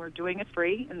us, and we're doing it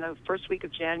free in the first week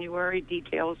of January.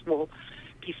 Details will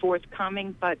be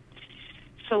forthcoming, but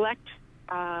select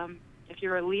if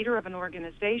you're a leader of an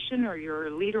organization or you're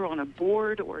a leader on a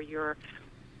board or you're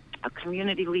a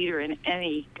community leader in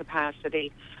any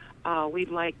capacity, we'd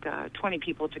like 20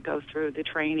 people to go through the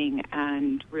training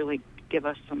and really give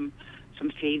us some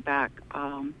feedback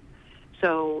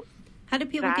So how do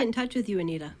people get in touch with you,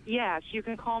 Anita? Yes, you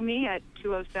can call me at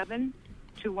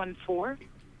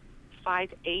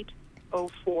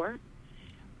 207-214-5804.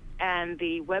 And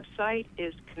the website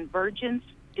is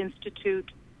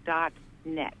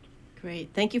convergenceinstitute.net. Great.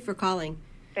 Thank you for calling.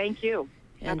 Thank you.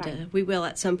 And we will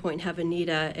at some point have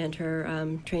Anita and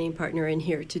her training partner in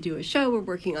here to do a show. We're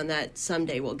working on that.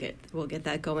 Someday we'll get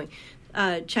that going.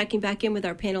 Checking back in with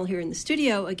our panel here in the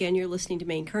studio. Again, you're listening to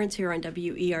Maine Currents here on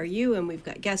WERU, and we've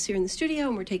got guests here in the studio,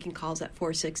 and we're taking calls at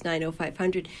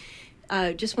 469-0500.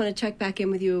 Just want to check back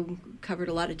in with you. Covered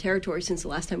a lot of territory since the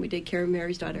last time we did Karen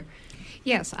Mary's daughter.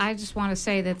 Yes, I just want to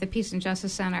say that the Peace and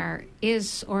Justice Center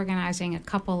is organizing a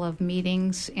couple of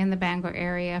meetings in the Bangor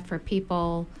area for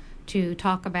people to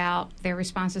talk about their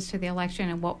responses to the election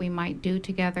and what we might do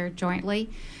together jointly.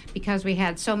 Because we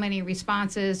had so many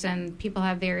responses and people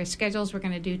have various schedules, we're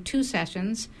going to do 2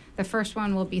 sessions. The first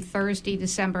one will be Thursday,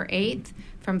 December 8th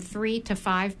from 3 to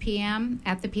 5 p.m.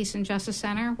 at the Peace and Justice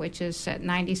Center, which is at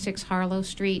 96 Harlow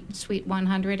Street, Suite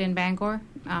 100 in Bangor,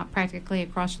 practically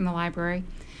across from the library.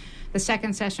 The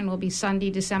second session will be Sunday,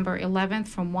 December 11th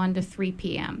from 1 to 3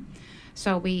 p.m.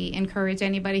 So we encourage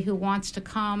anybody who wants to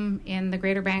come in the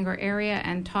greater Bangor area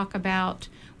and talk about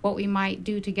what we might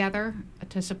do together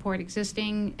to support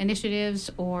existing initiatives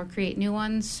or create new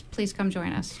ones. Please come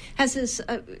join us. Has this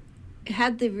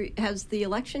has the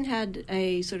election had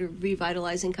a sort of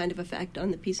revitalizing kind of effect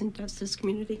on the peace and justice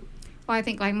community? Well, I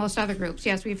think like most other groups,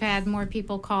 yes, we've had more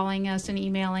people calling us and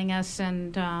emailing us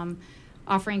and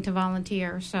offering to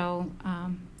volunteer. So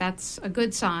that's a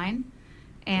good sign.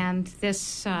 And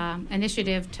this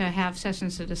initiative to have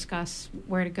sessions to discuss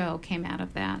where to go came out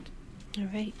of that. All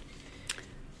right.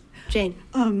 Jane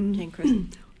Chris.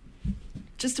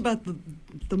 Just about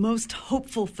the most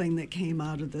hopeful thing that came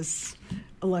out of this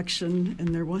election,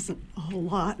 and there wasn't a whole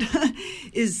lot,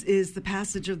 is the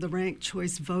passage of the ranked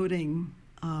choice voting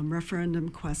referendum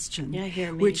question,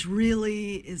 which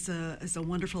really is a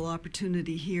wonderful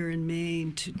opportunity here in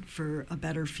Maine for a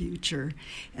better future,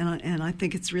 and I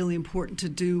think it's really important to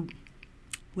do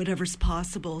whatever's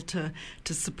possible to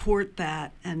support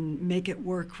that and make it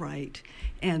work right.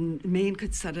 And Maine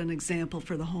could set an example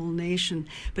for the whole nation.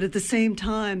 But at the same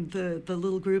time, the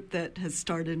little group that has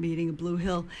started meeting in Blue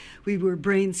Hill, we were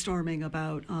brainstorming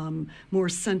about more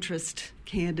centrist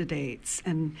candidates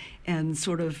and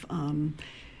sort of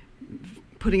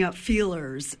putting out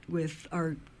feelers with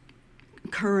our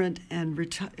current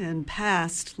and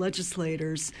past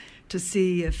legislators to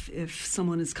see if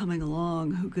someone is coming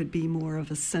along who could be more of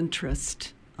a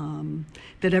centrist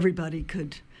that everybody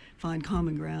could find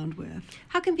common ground with.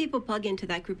 How can people plug into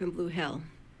that group in Blue Hill?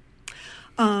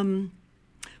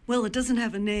 Well, it doesn't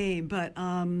have a name, but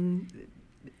are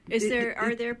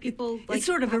there people like it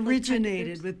sort of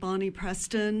originated with Bonnie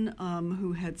Preston,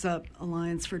 who heads up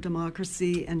Alliance for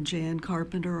Democracy, and Jan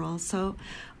Carpenter also.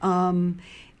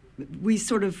 We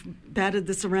sort of batted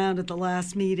this around at the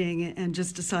last meeting and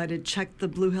just decided check the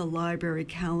Blue Hill Library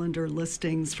calendar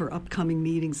listings for upcoming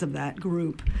meetings of that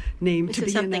group named to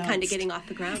be announced. Is something kind of getting off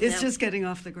the ground It's now? Just getting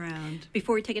off the ground.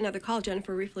 Before we take another call,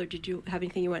 Jennifer Riefler, did you have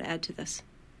anything you want to add to this?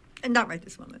 Not right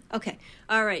this moment. Okay.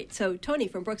 All right. So, Tony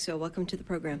from Brooksville, welcome to the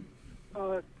program.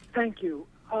 Thank you.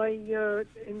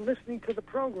 In listening to the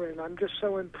program, I'm just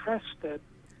so impressed that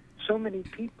so many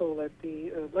people at the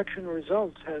election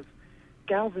results have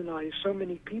galvanized so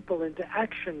many people into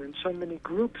action and so many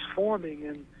groups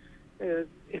forming, and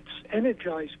it's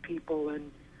energized people.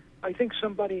 And I think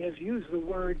somebody has used the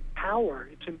word power.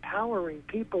 It's empowering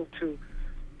people to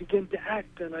begin to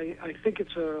act, and I think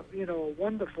it's a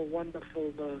wonderful,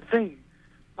 wonderful thing.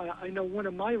 I know one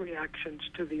of my reactions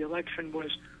to the election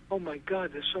was, oh my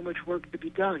God, there's so much work to be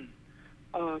done.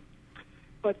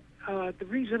 But the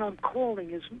reason I'm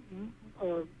calling is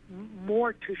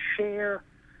more to share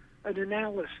an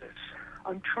analysis.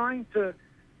 I'm trying to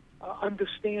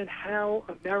understand how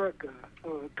America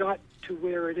got to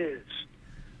where it is,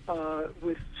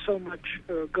 with so much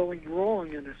going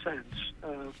wrong in a sense,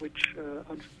 which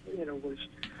was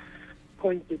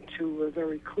pointed to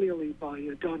very clearly by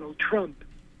Donald Trump.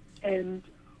 And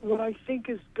what I think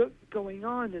is going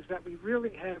on is that we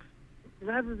really have,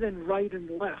 rather than right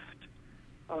and left,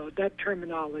 that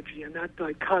terminology and that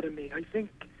dichotomy, I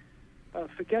think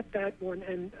forget that one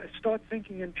and start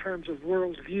thinking in terms of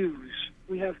worldviews.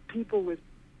 We have people with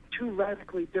two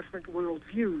radically different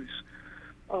worldviews.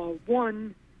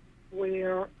 One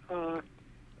where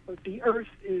the earth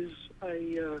is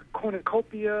a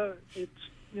cornucopia, it's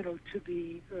to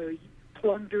be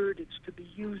plundered, it's to be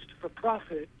used for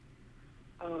profit,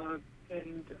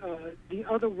 and the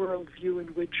other worldview in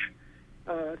which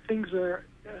things are,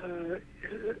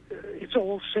 it's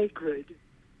all sacred,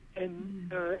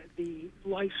 and the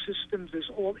life systems is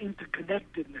all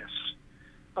interconnectedness.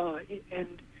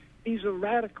 And these are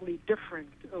radically different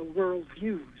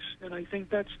worldviews, and I think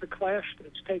that's the clash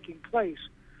that's taking place.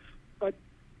 But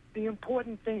the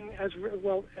important thing, as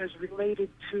related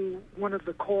to one of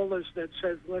the callers that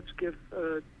says, let's give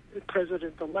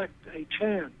President-elect a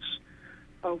chance,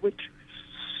 which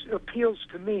appeals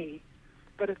to me,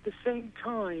 but at the same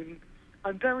time,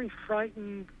 I'm very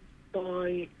frightened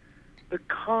by the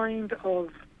kind of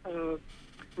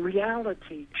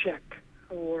reality check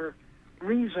or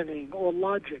reasoning or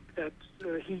logic that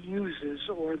he uses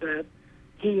or that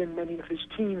he and many of his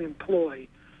team employ.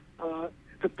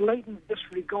 The blatant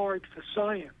disregard for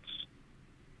science.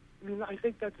 I mean, I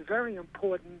think that's very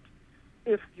important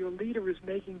if your leader is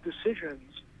making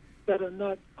decisions that are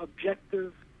not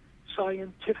objective,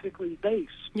 scientifically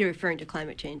based. You're referring to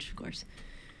climate change, of course.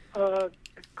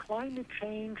 Climate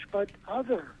change, but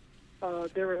other.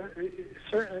 There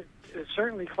are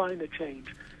certainly climate change,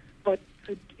 but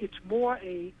it's more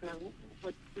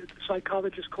what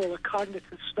psychologists call a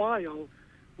cognitive style,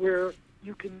 where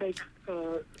you can make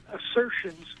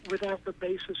assertions without the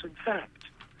basis in fact.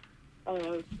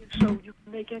 So you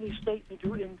can make any statement.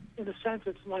 In a sense,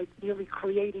 it's like nearly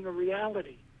creating a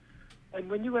reality. And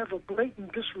when you have a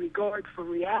blatant disregard for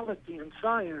reality and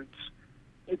science,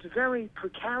 it's very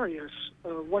precarious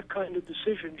what kind of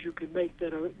decisions you can make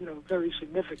that are, very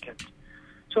significant.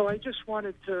 So I just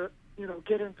wanted to,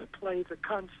 get into play the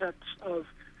concepts of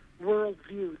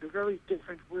worldview, the very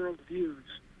different worldviews,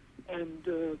 and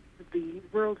the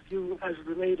worldview as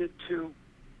related to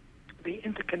the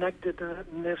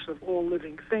interconnectedness of all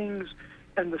living things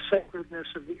and the sacredness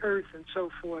of the earth and so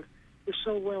forth is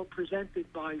so well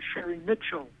presented by Sherry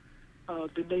Mitchell,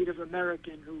 the Native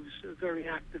American who's very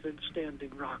active in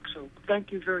Standing Rock. So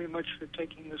thank you very much for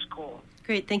taking this call.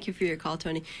 Great. Thank you for your call,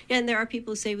 Tony. Yeah, and there are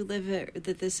people who say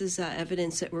that this is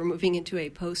evidence that we're moving into a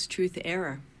post-truth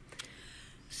era.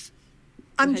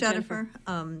 I'm Jennifer.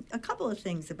 A couple of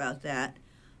things about that.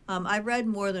 I read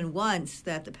more than once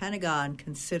that the Pentagon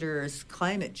considers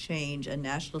climate change a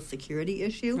national security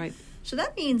issue. Right. So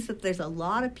that means that there's a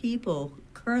lot of people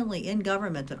currently in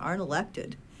government that aren't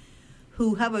elected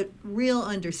who have a real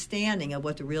understanding of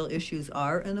what the real issues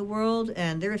are in the world,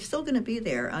 and they're still going to be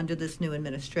there under this new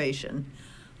administration.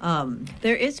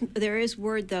 There is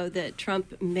word, though, that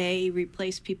Trump may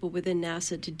replace people within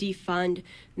NASA to defund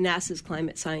NASA's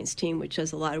climate science team, which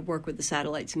does a lot of work with the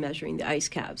satellites measuring the ice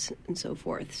caps and so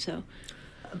forth. So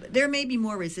there may be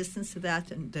more resistance to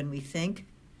that than we think,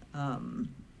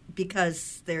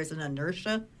 because there's an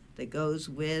inertia that goes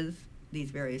with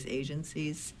these various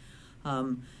agencies.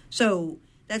 So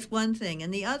that's one thing.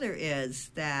 And the other is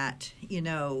that,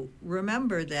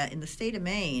 remember that in the state of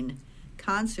Maine,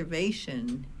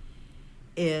 conservation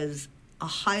is a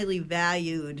highly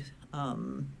valued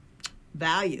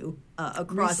value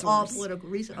across all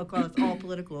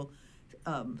political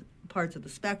parts of the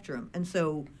spectrum. And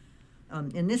so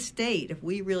in this state, if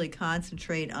we really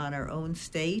concentrate on our own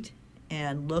state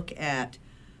and look at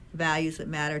values that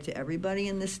matter to everybody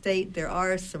in this state, there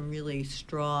are some really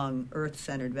strong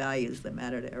earth-centered values that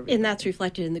matter to everybody. And that's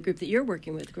reflected in the group that you're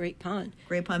working with, Great Pond.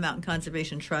 Great Pond Mountain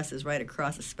Conservation Trust is right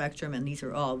across the spectrum, and these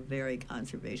are all very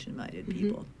conservation-minded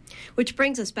people. Which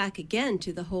brings us back again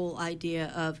to the whole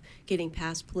idea of getting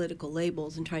past political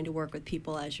labels and trying to work with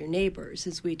people as your neighbors.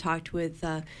 As we talked with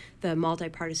the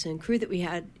multi-partisan crew that we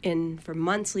had in for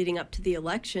months leading up to the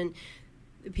election,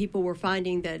 people were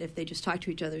finding that if they just talked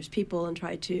to each other as people and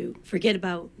tried to forget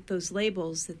about those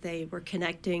labels, that they were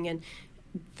connecting. And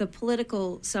the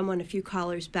political, someone a few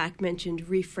callers back mentioned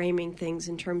reframing things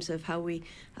in terms of how we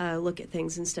look at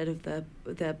things instead of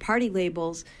the party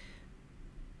labels.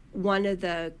 One of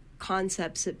the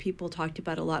concepts that people talked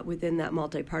about a lot within that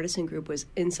multi-partisan group was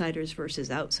insiders versus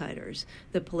outsiders,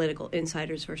 the political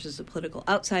insiders versus the political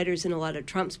outsiders, and a lot of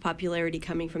Trump's popularity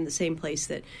coming from the same place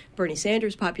that Bernie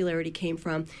Sanders' popularity came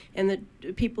from, and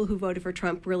the people who voted for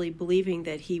Trump really believing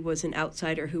that he was an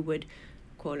outsider who would,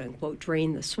 quote-unquote,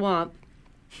 drain the swamp.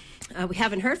 We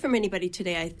haven't heard from anybody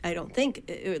today, I don't think,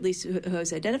 or at least who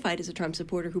was identified as a Trump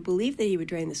supporter, who believed that he would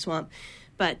drain the swamp,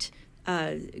 but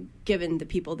given the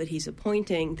people that he's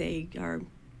appointing, they are,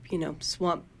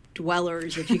 swamp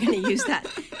dwellers, if you're going to use that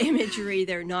imagery.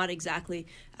 They're not exactly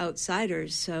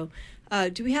outsiders. So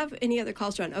do we have any other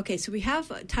calls, John? Okay, so we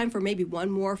have time for maybe one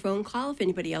more phone call. If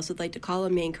anybody else would like to call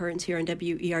on Maine Currents here on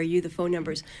WERU, the phone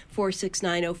number is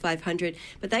 469-0500.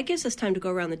 But that gives us time to go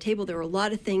around the table. There are a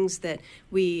lot of things that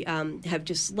we have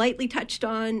just lightly touched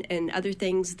on and other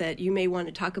things that you may want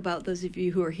to talk about, those of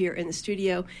you who are here in the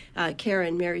studio.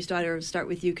 Karen, Mary's daughter, will start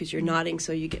with you because you're nodding,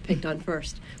 so you get picked on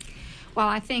first. Well,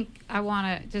 I think I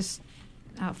want to just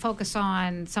focus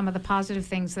on some of the positive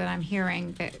things that I'm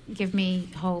hearing that give me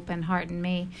hope and hearten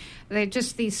me. They're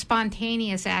just these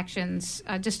spontaneous actions.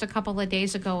 Just a couple of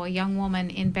days ago, a young woman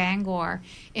in Bangor,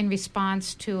 in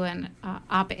response to an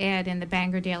op-ed in the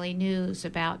Bangor Daily News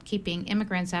about keeping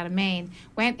immigrants out of Maine,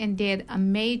 went and did a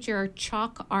major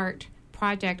chalk art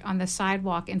project on the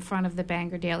sidewalk in front of the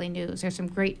Bangor Daily News. There's some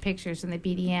great pictures in the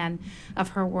BDN of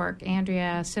her work.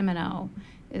 Andrea Simino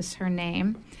is her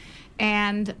name.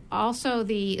 And also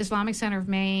the Islamic Center of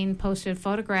Maine posted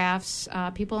photographs.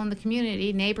 People in the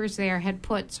community, neighbors there, had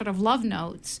put sort of love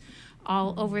notes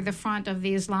all over the front of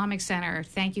the Islamic Center.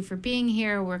 Thank you for being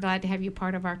here. We're glad to have you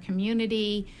part of our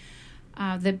community.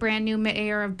 The brand new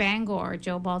mayor of Bangor,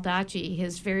 Joe Baldacci,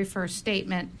 his very first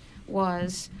statement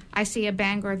was, I see a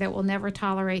Bangor that will never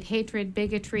tolerate hatred,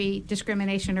 bigotry,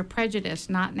 discrimination, or prejudice.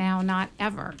 Not now, not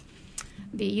ever.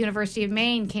 The University of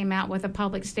Maine came out with a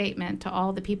public statement to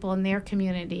all the people in their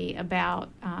community about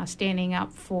standing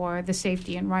up for the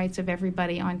safety and rights of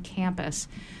everybody on campus.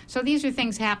 So these are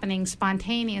things happening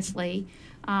spontaneously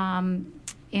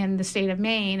in the state of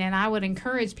Maine, and I would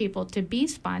encourage people to be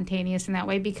spontaneous in that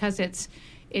way because it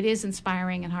is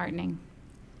inspiring and heartening.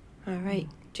 All right.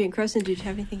 Jane Croson, do you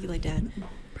have anything you'd like to add?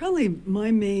 Probably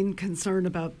my main concern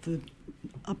about the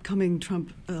upcoming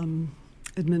Trump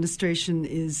administration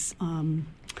is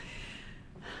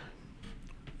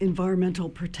environmental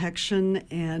protection,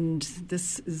 and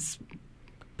this is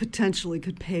potentially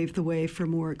could pave the way for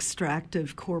more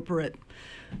extractive corporate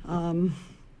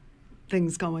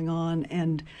things going on.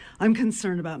 And I'm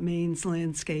concerned about Maine's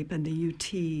landscape and the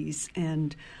UTs,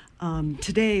 and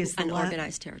today is the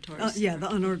unorganized territories. The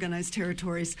unorganized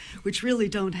territories, which really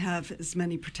don't have as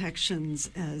many protections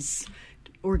as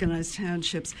organized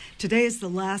townships. Today is the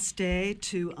last day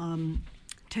to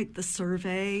take the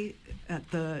survey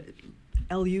at the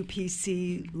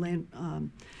LUPC land.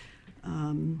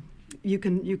 You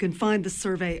can find the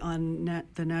survey on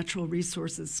the Natural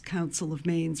Resources Council of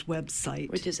Maine's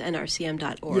website, which is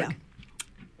nrcm.org. Yeah,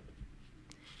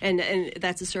 and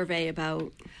that's a survey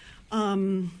about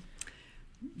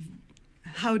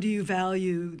how do you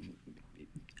value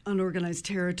unorganized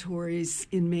territories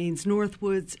in Maine's North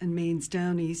Woods and Maine's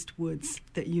Down East Woods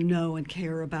that you know and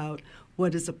care about.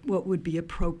 What would be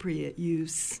appropriate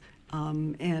use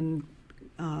and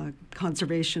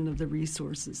conservation of the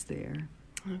resources there.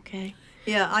 Okay.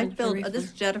 Yeah, this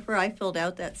is Jennifer. I filled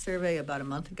out that survey about a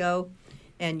month ago,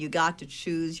 and you got to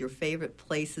choose your favorite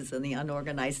places in the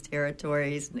unorganized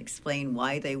territories and explain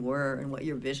why they were and what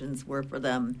your visions were for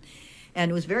them.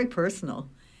 And it was very personal.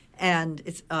 And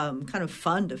it's kind of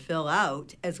fun to fill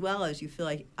out, as well as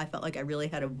I felt like I really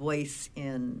had a voice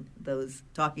in those,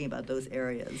 talking about those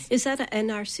areas. Is that an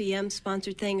NRCM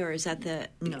sponsored thing, or is that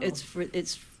No.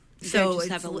 So it's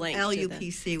have a link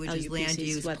LUPC, which is Land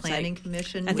Use website. Planning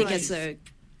Commission. I think it's the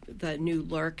new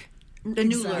LURC. The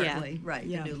new LURC, yeah. Right,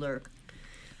 yeah. The new LURC.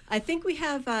 I think we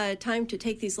have time to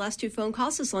take these last two phone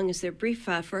calls, as long as they're brief.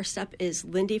 First up is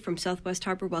Lindy from Southwest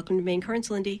Harbor. Welcome to Maine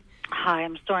Currents, Lindy. Hi,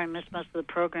 I'm sorry I missed most of the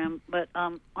program, but I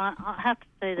have to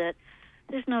say that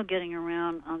there's no getting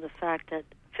around the fact that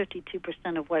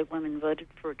 52% of white women voted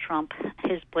for Trump.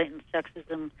 His blatant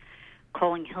sexism,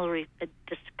 calling Hillary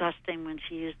disgusting when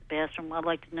she used the bathroom. I'd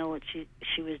like to know what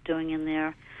she was doing in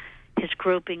there. His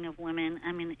groping of women.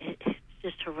 I mean, it's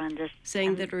just horrendous.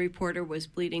 Saying that a reporter was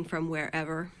bleeding from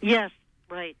wherever. Yes,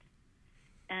 right.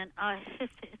 And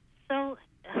it's so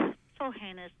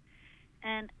heinous.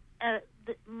 And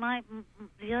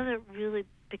the other really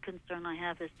big concern I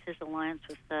have is his alliance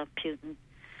with Putin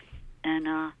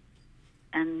and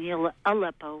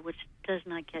Aleppo, which does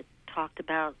not get talked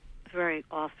about very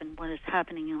often. What is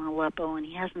happening in Aleppo, and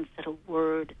he hasn't said a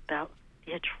word about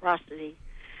the atrocity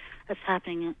that's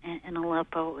happening in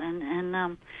Aleppo.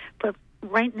 But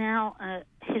right now,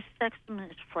 his sexism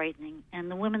is frightening,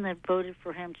 and the women that voted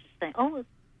for him just say, "Oh,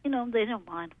 they don't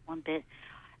mind one bit."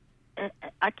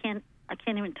 I can't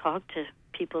even talk to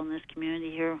people in this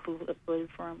community here who voted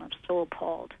for him. I'm so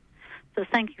appalled. So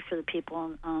thank you for the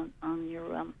people on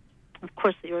your. Of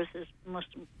course, yours is most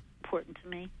important to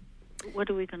me. What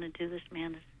are we going to do? This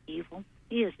man is evil.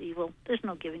 He is evil. There's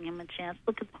no giving him a chance.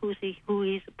 Look at who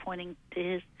he's appointing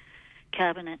to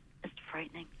cabinet is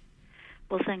frightening.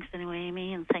 Well, thanks anyway,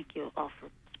 Amy, and thank you all for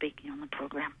speaking on the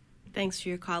program. Thanks for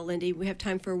your call, Lindy. We have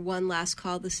time for one last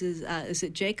call. This is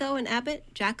it Jaco and Abbott?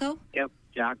 Jacko? Yep,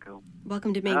 Jacko.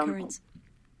 Welcome to Maine Currents.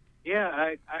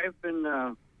 Yeah, I've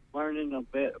been learning a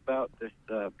bit about this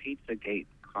Pizzagate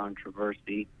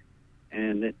controversy,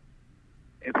 and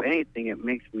if anything, it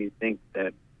makes me think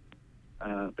that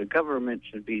the government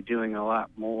should be doing a lot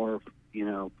more,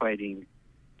 fighting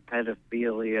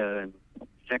pedophilia and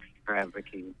sex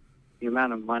trafficking. The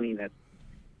amount of money that's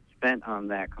spent on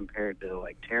that compared to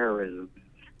like terrorism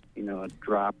is, a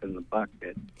drop in the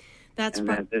bucket. That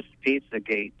this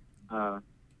Pizzagate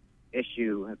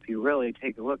issue, if you really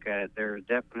take a look at it, there's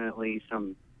definitely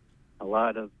a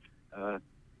lot of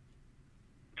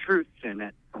truth in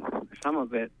it. Some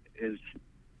of it is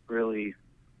really,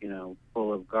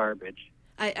 full of garbage.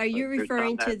 Are you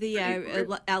referring to the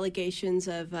allegations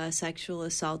of sexual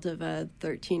assault of a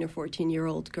 13 or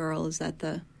 14-year-old girl? Is that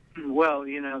the... Well,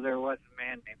 there was a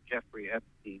man named Jeffrey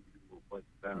Epstein who was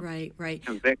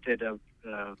convicted of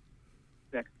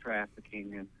sex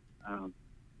trafficking,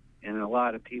 and a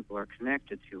lot of people are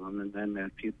connected to him. And then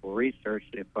as people research,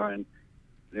 they find,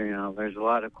 there's a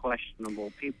lot of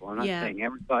questionable people. I'm not saying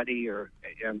everybody,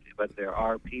 but there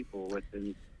are people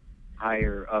within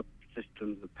higher up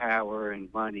systems of power and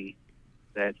money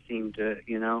that seem to,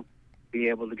 be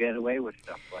able to get away with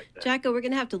stuff like that. Jacko, we're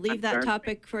going to have to leave that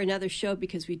topic for another show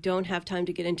because we don't have time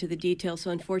to get into the details.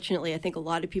 So unfortunately, I think a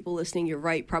lot of people listening, you're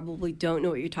right, probably don't know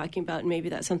what you're talking about, and maybe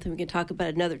that's something we can talk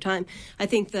about another time. I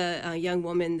think the young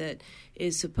woman that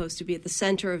is supposed to be at the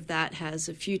center of that has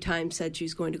a few times said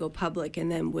she's going to go public and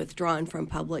then withdrawn from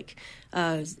public,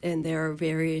 and there are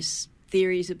various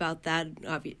theories about that,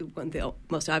 the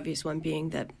most obvious one being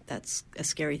that that's a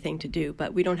scary thing to do.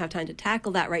 But we don't have time to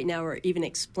tackle that right now or even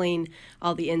explain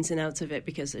all the ins and outs of it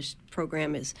because this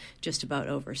program is just about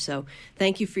over. So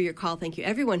thank you for your call. Thank you,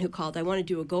 everyone who called. I want to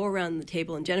do a go around the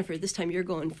table. And Jennifer, this time you're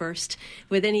going first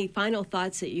with any final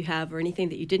thoughts that you have or anything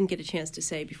that you didn't get a chance to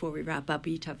say before we wrap up.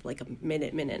 We each have like a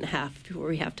minute and a half before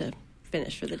we have to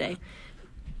finish for the day.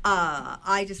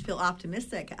 I just feel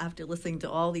optimistic after listening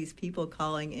to all these people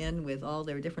calling in with all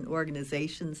their different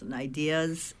organizations and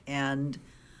ideas, and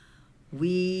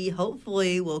we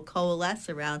hopefully will coalesce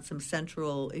around some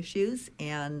central issues,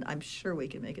 and I'm sure we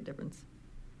can make a difference.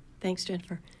 Thanks,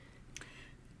 Jennifer.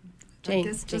 Jane, I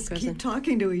guess just keep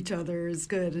talking to each other is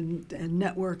good, and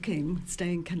networking,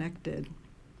 staying connected,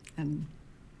 and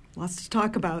lots to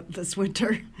talk about this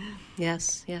winter.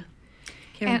 Yes, yeah.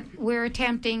 And we're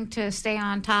attempting to stay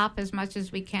on top as much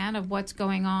as we can of what's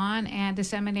going on and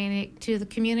disseminate it to the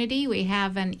community. We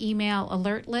have an email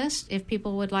alert list if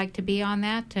people would like to be on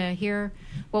that to hear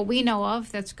what we know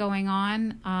of that's going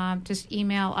on. Just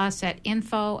email us at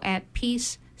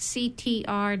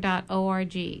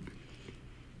info@peacectr.org.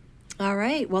 All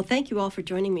right. Well, thank you all for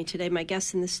joining me today. My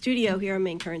guests in the studio here on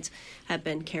Maine Currents have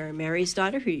been Karen Marie's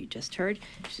daughter, who you just heard.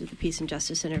 She's at the Peace and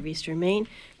Justice Center of Eastern Maine,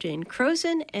 Jane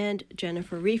Croson, and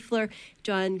Jennifer Riefler.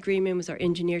 John Greenman was our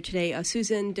engineer today.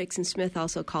 Susan Dixon-Smith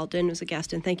also called in, was a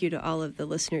guest, and thank you to all of the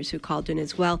listeners who called in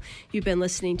as well. You've been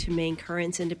listening to Maine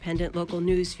Currents, independent local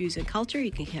news, views, and culture.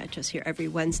 You can catch us here every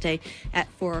Wednesday at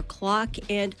 4 o'clock.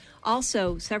 And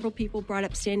also, several people brought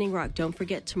up Standing Rock. Don't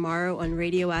forget, tomorrow on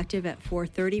Radioactive at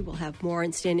 4:30, we'll have more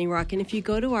on Standing Rock. And if you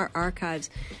go to our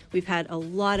archives, we've had a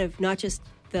lot of, not just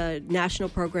the national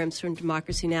programs from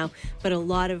Democracy Now!, but a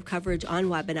lot of coverage on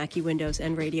Wabanaki Windows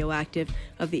and Radioactive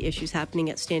of the issues happening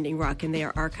at Standing Rock, and they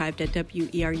are archived at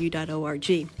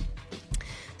weru.org.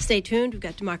 Stay tuned. We've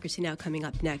got Democracy Now! Coming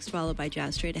up next, followed by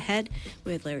Jazz Straight Ahead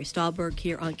with Larry Stahlberg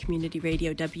here on Community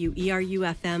Radio,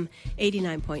 WERU-FM,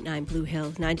 89.9 Blue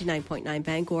Hill, 99.9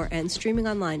 Bangor, and streaming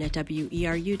online at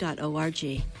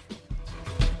weru.org.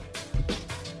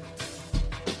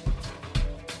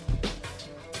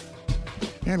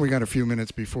 And we got a few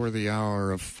minutes before the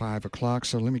hour of 5 o'clock,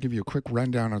 so let me give you a quick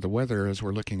rundown of the weather as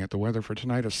we're looking at the weather for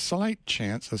tonight. A slight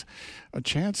chance, a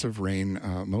chance of rain,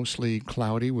 mostly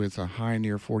cloudy with a high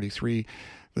near 43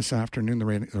 this afternoon, the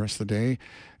rest of the day.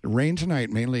 Rain tonight,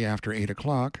 mainly after 8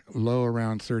 o'clock, low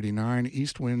around 39,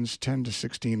 east winds 10 to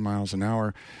 16 miles an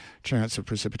hour. Chance of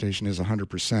precipitation is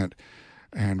 100%.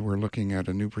 And we're looking at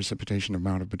a new precipitation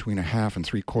amount of between a half and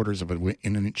 3/4 of an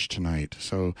inch tonight.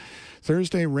 So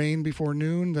Thursday, rain before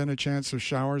noon, then a chance of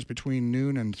showers between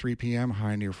noon and 3 p.m.,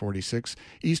 high near 46.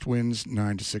 East winds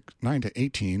 9 to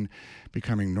 18,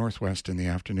 becoming northwest in the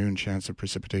afternoon. Chance of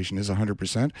precipitation is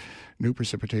 100%. New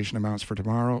precipitation amounts for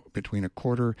tomorrow between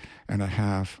 1/4 and a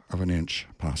half of an inch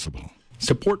possible.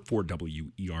 Support for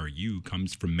WERU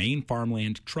comes from Maine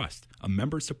Farmland Trust, a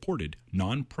member-supported,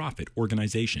 nonprofit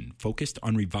organization focused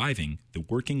on reviving the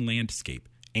working landscape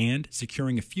and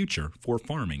securing a future for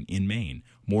farming in Maine.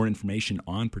 More information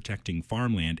on protecting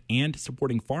farmland and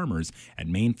supporting farmers at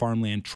Maine Farmland Trust.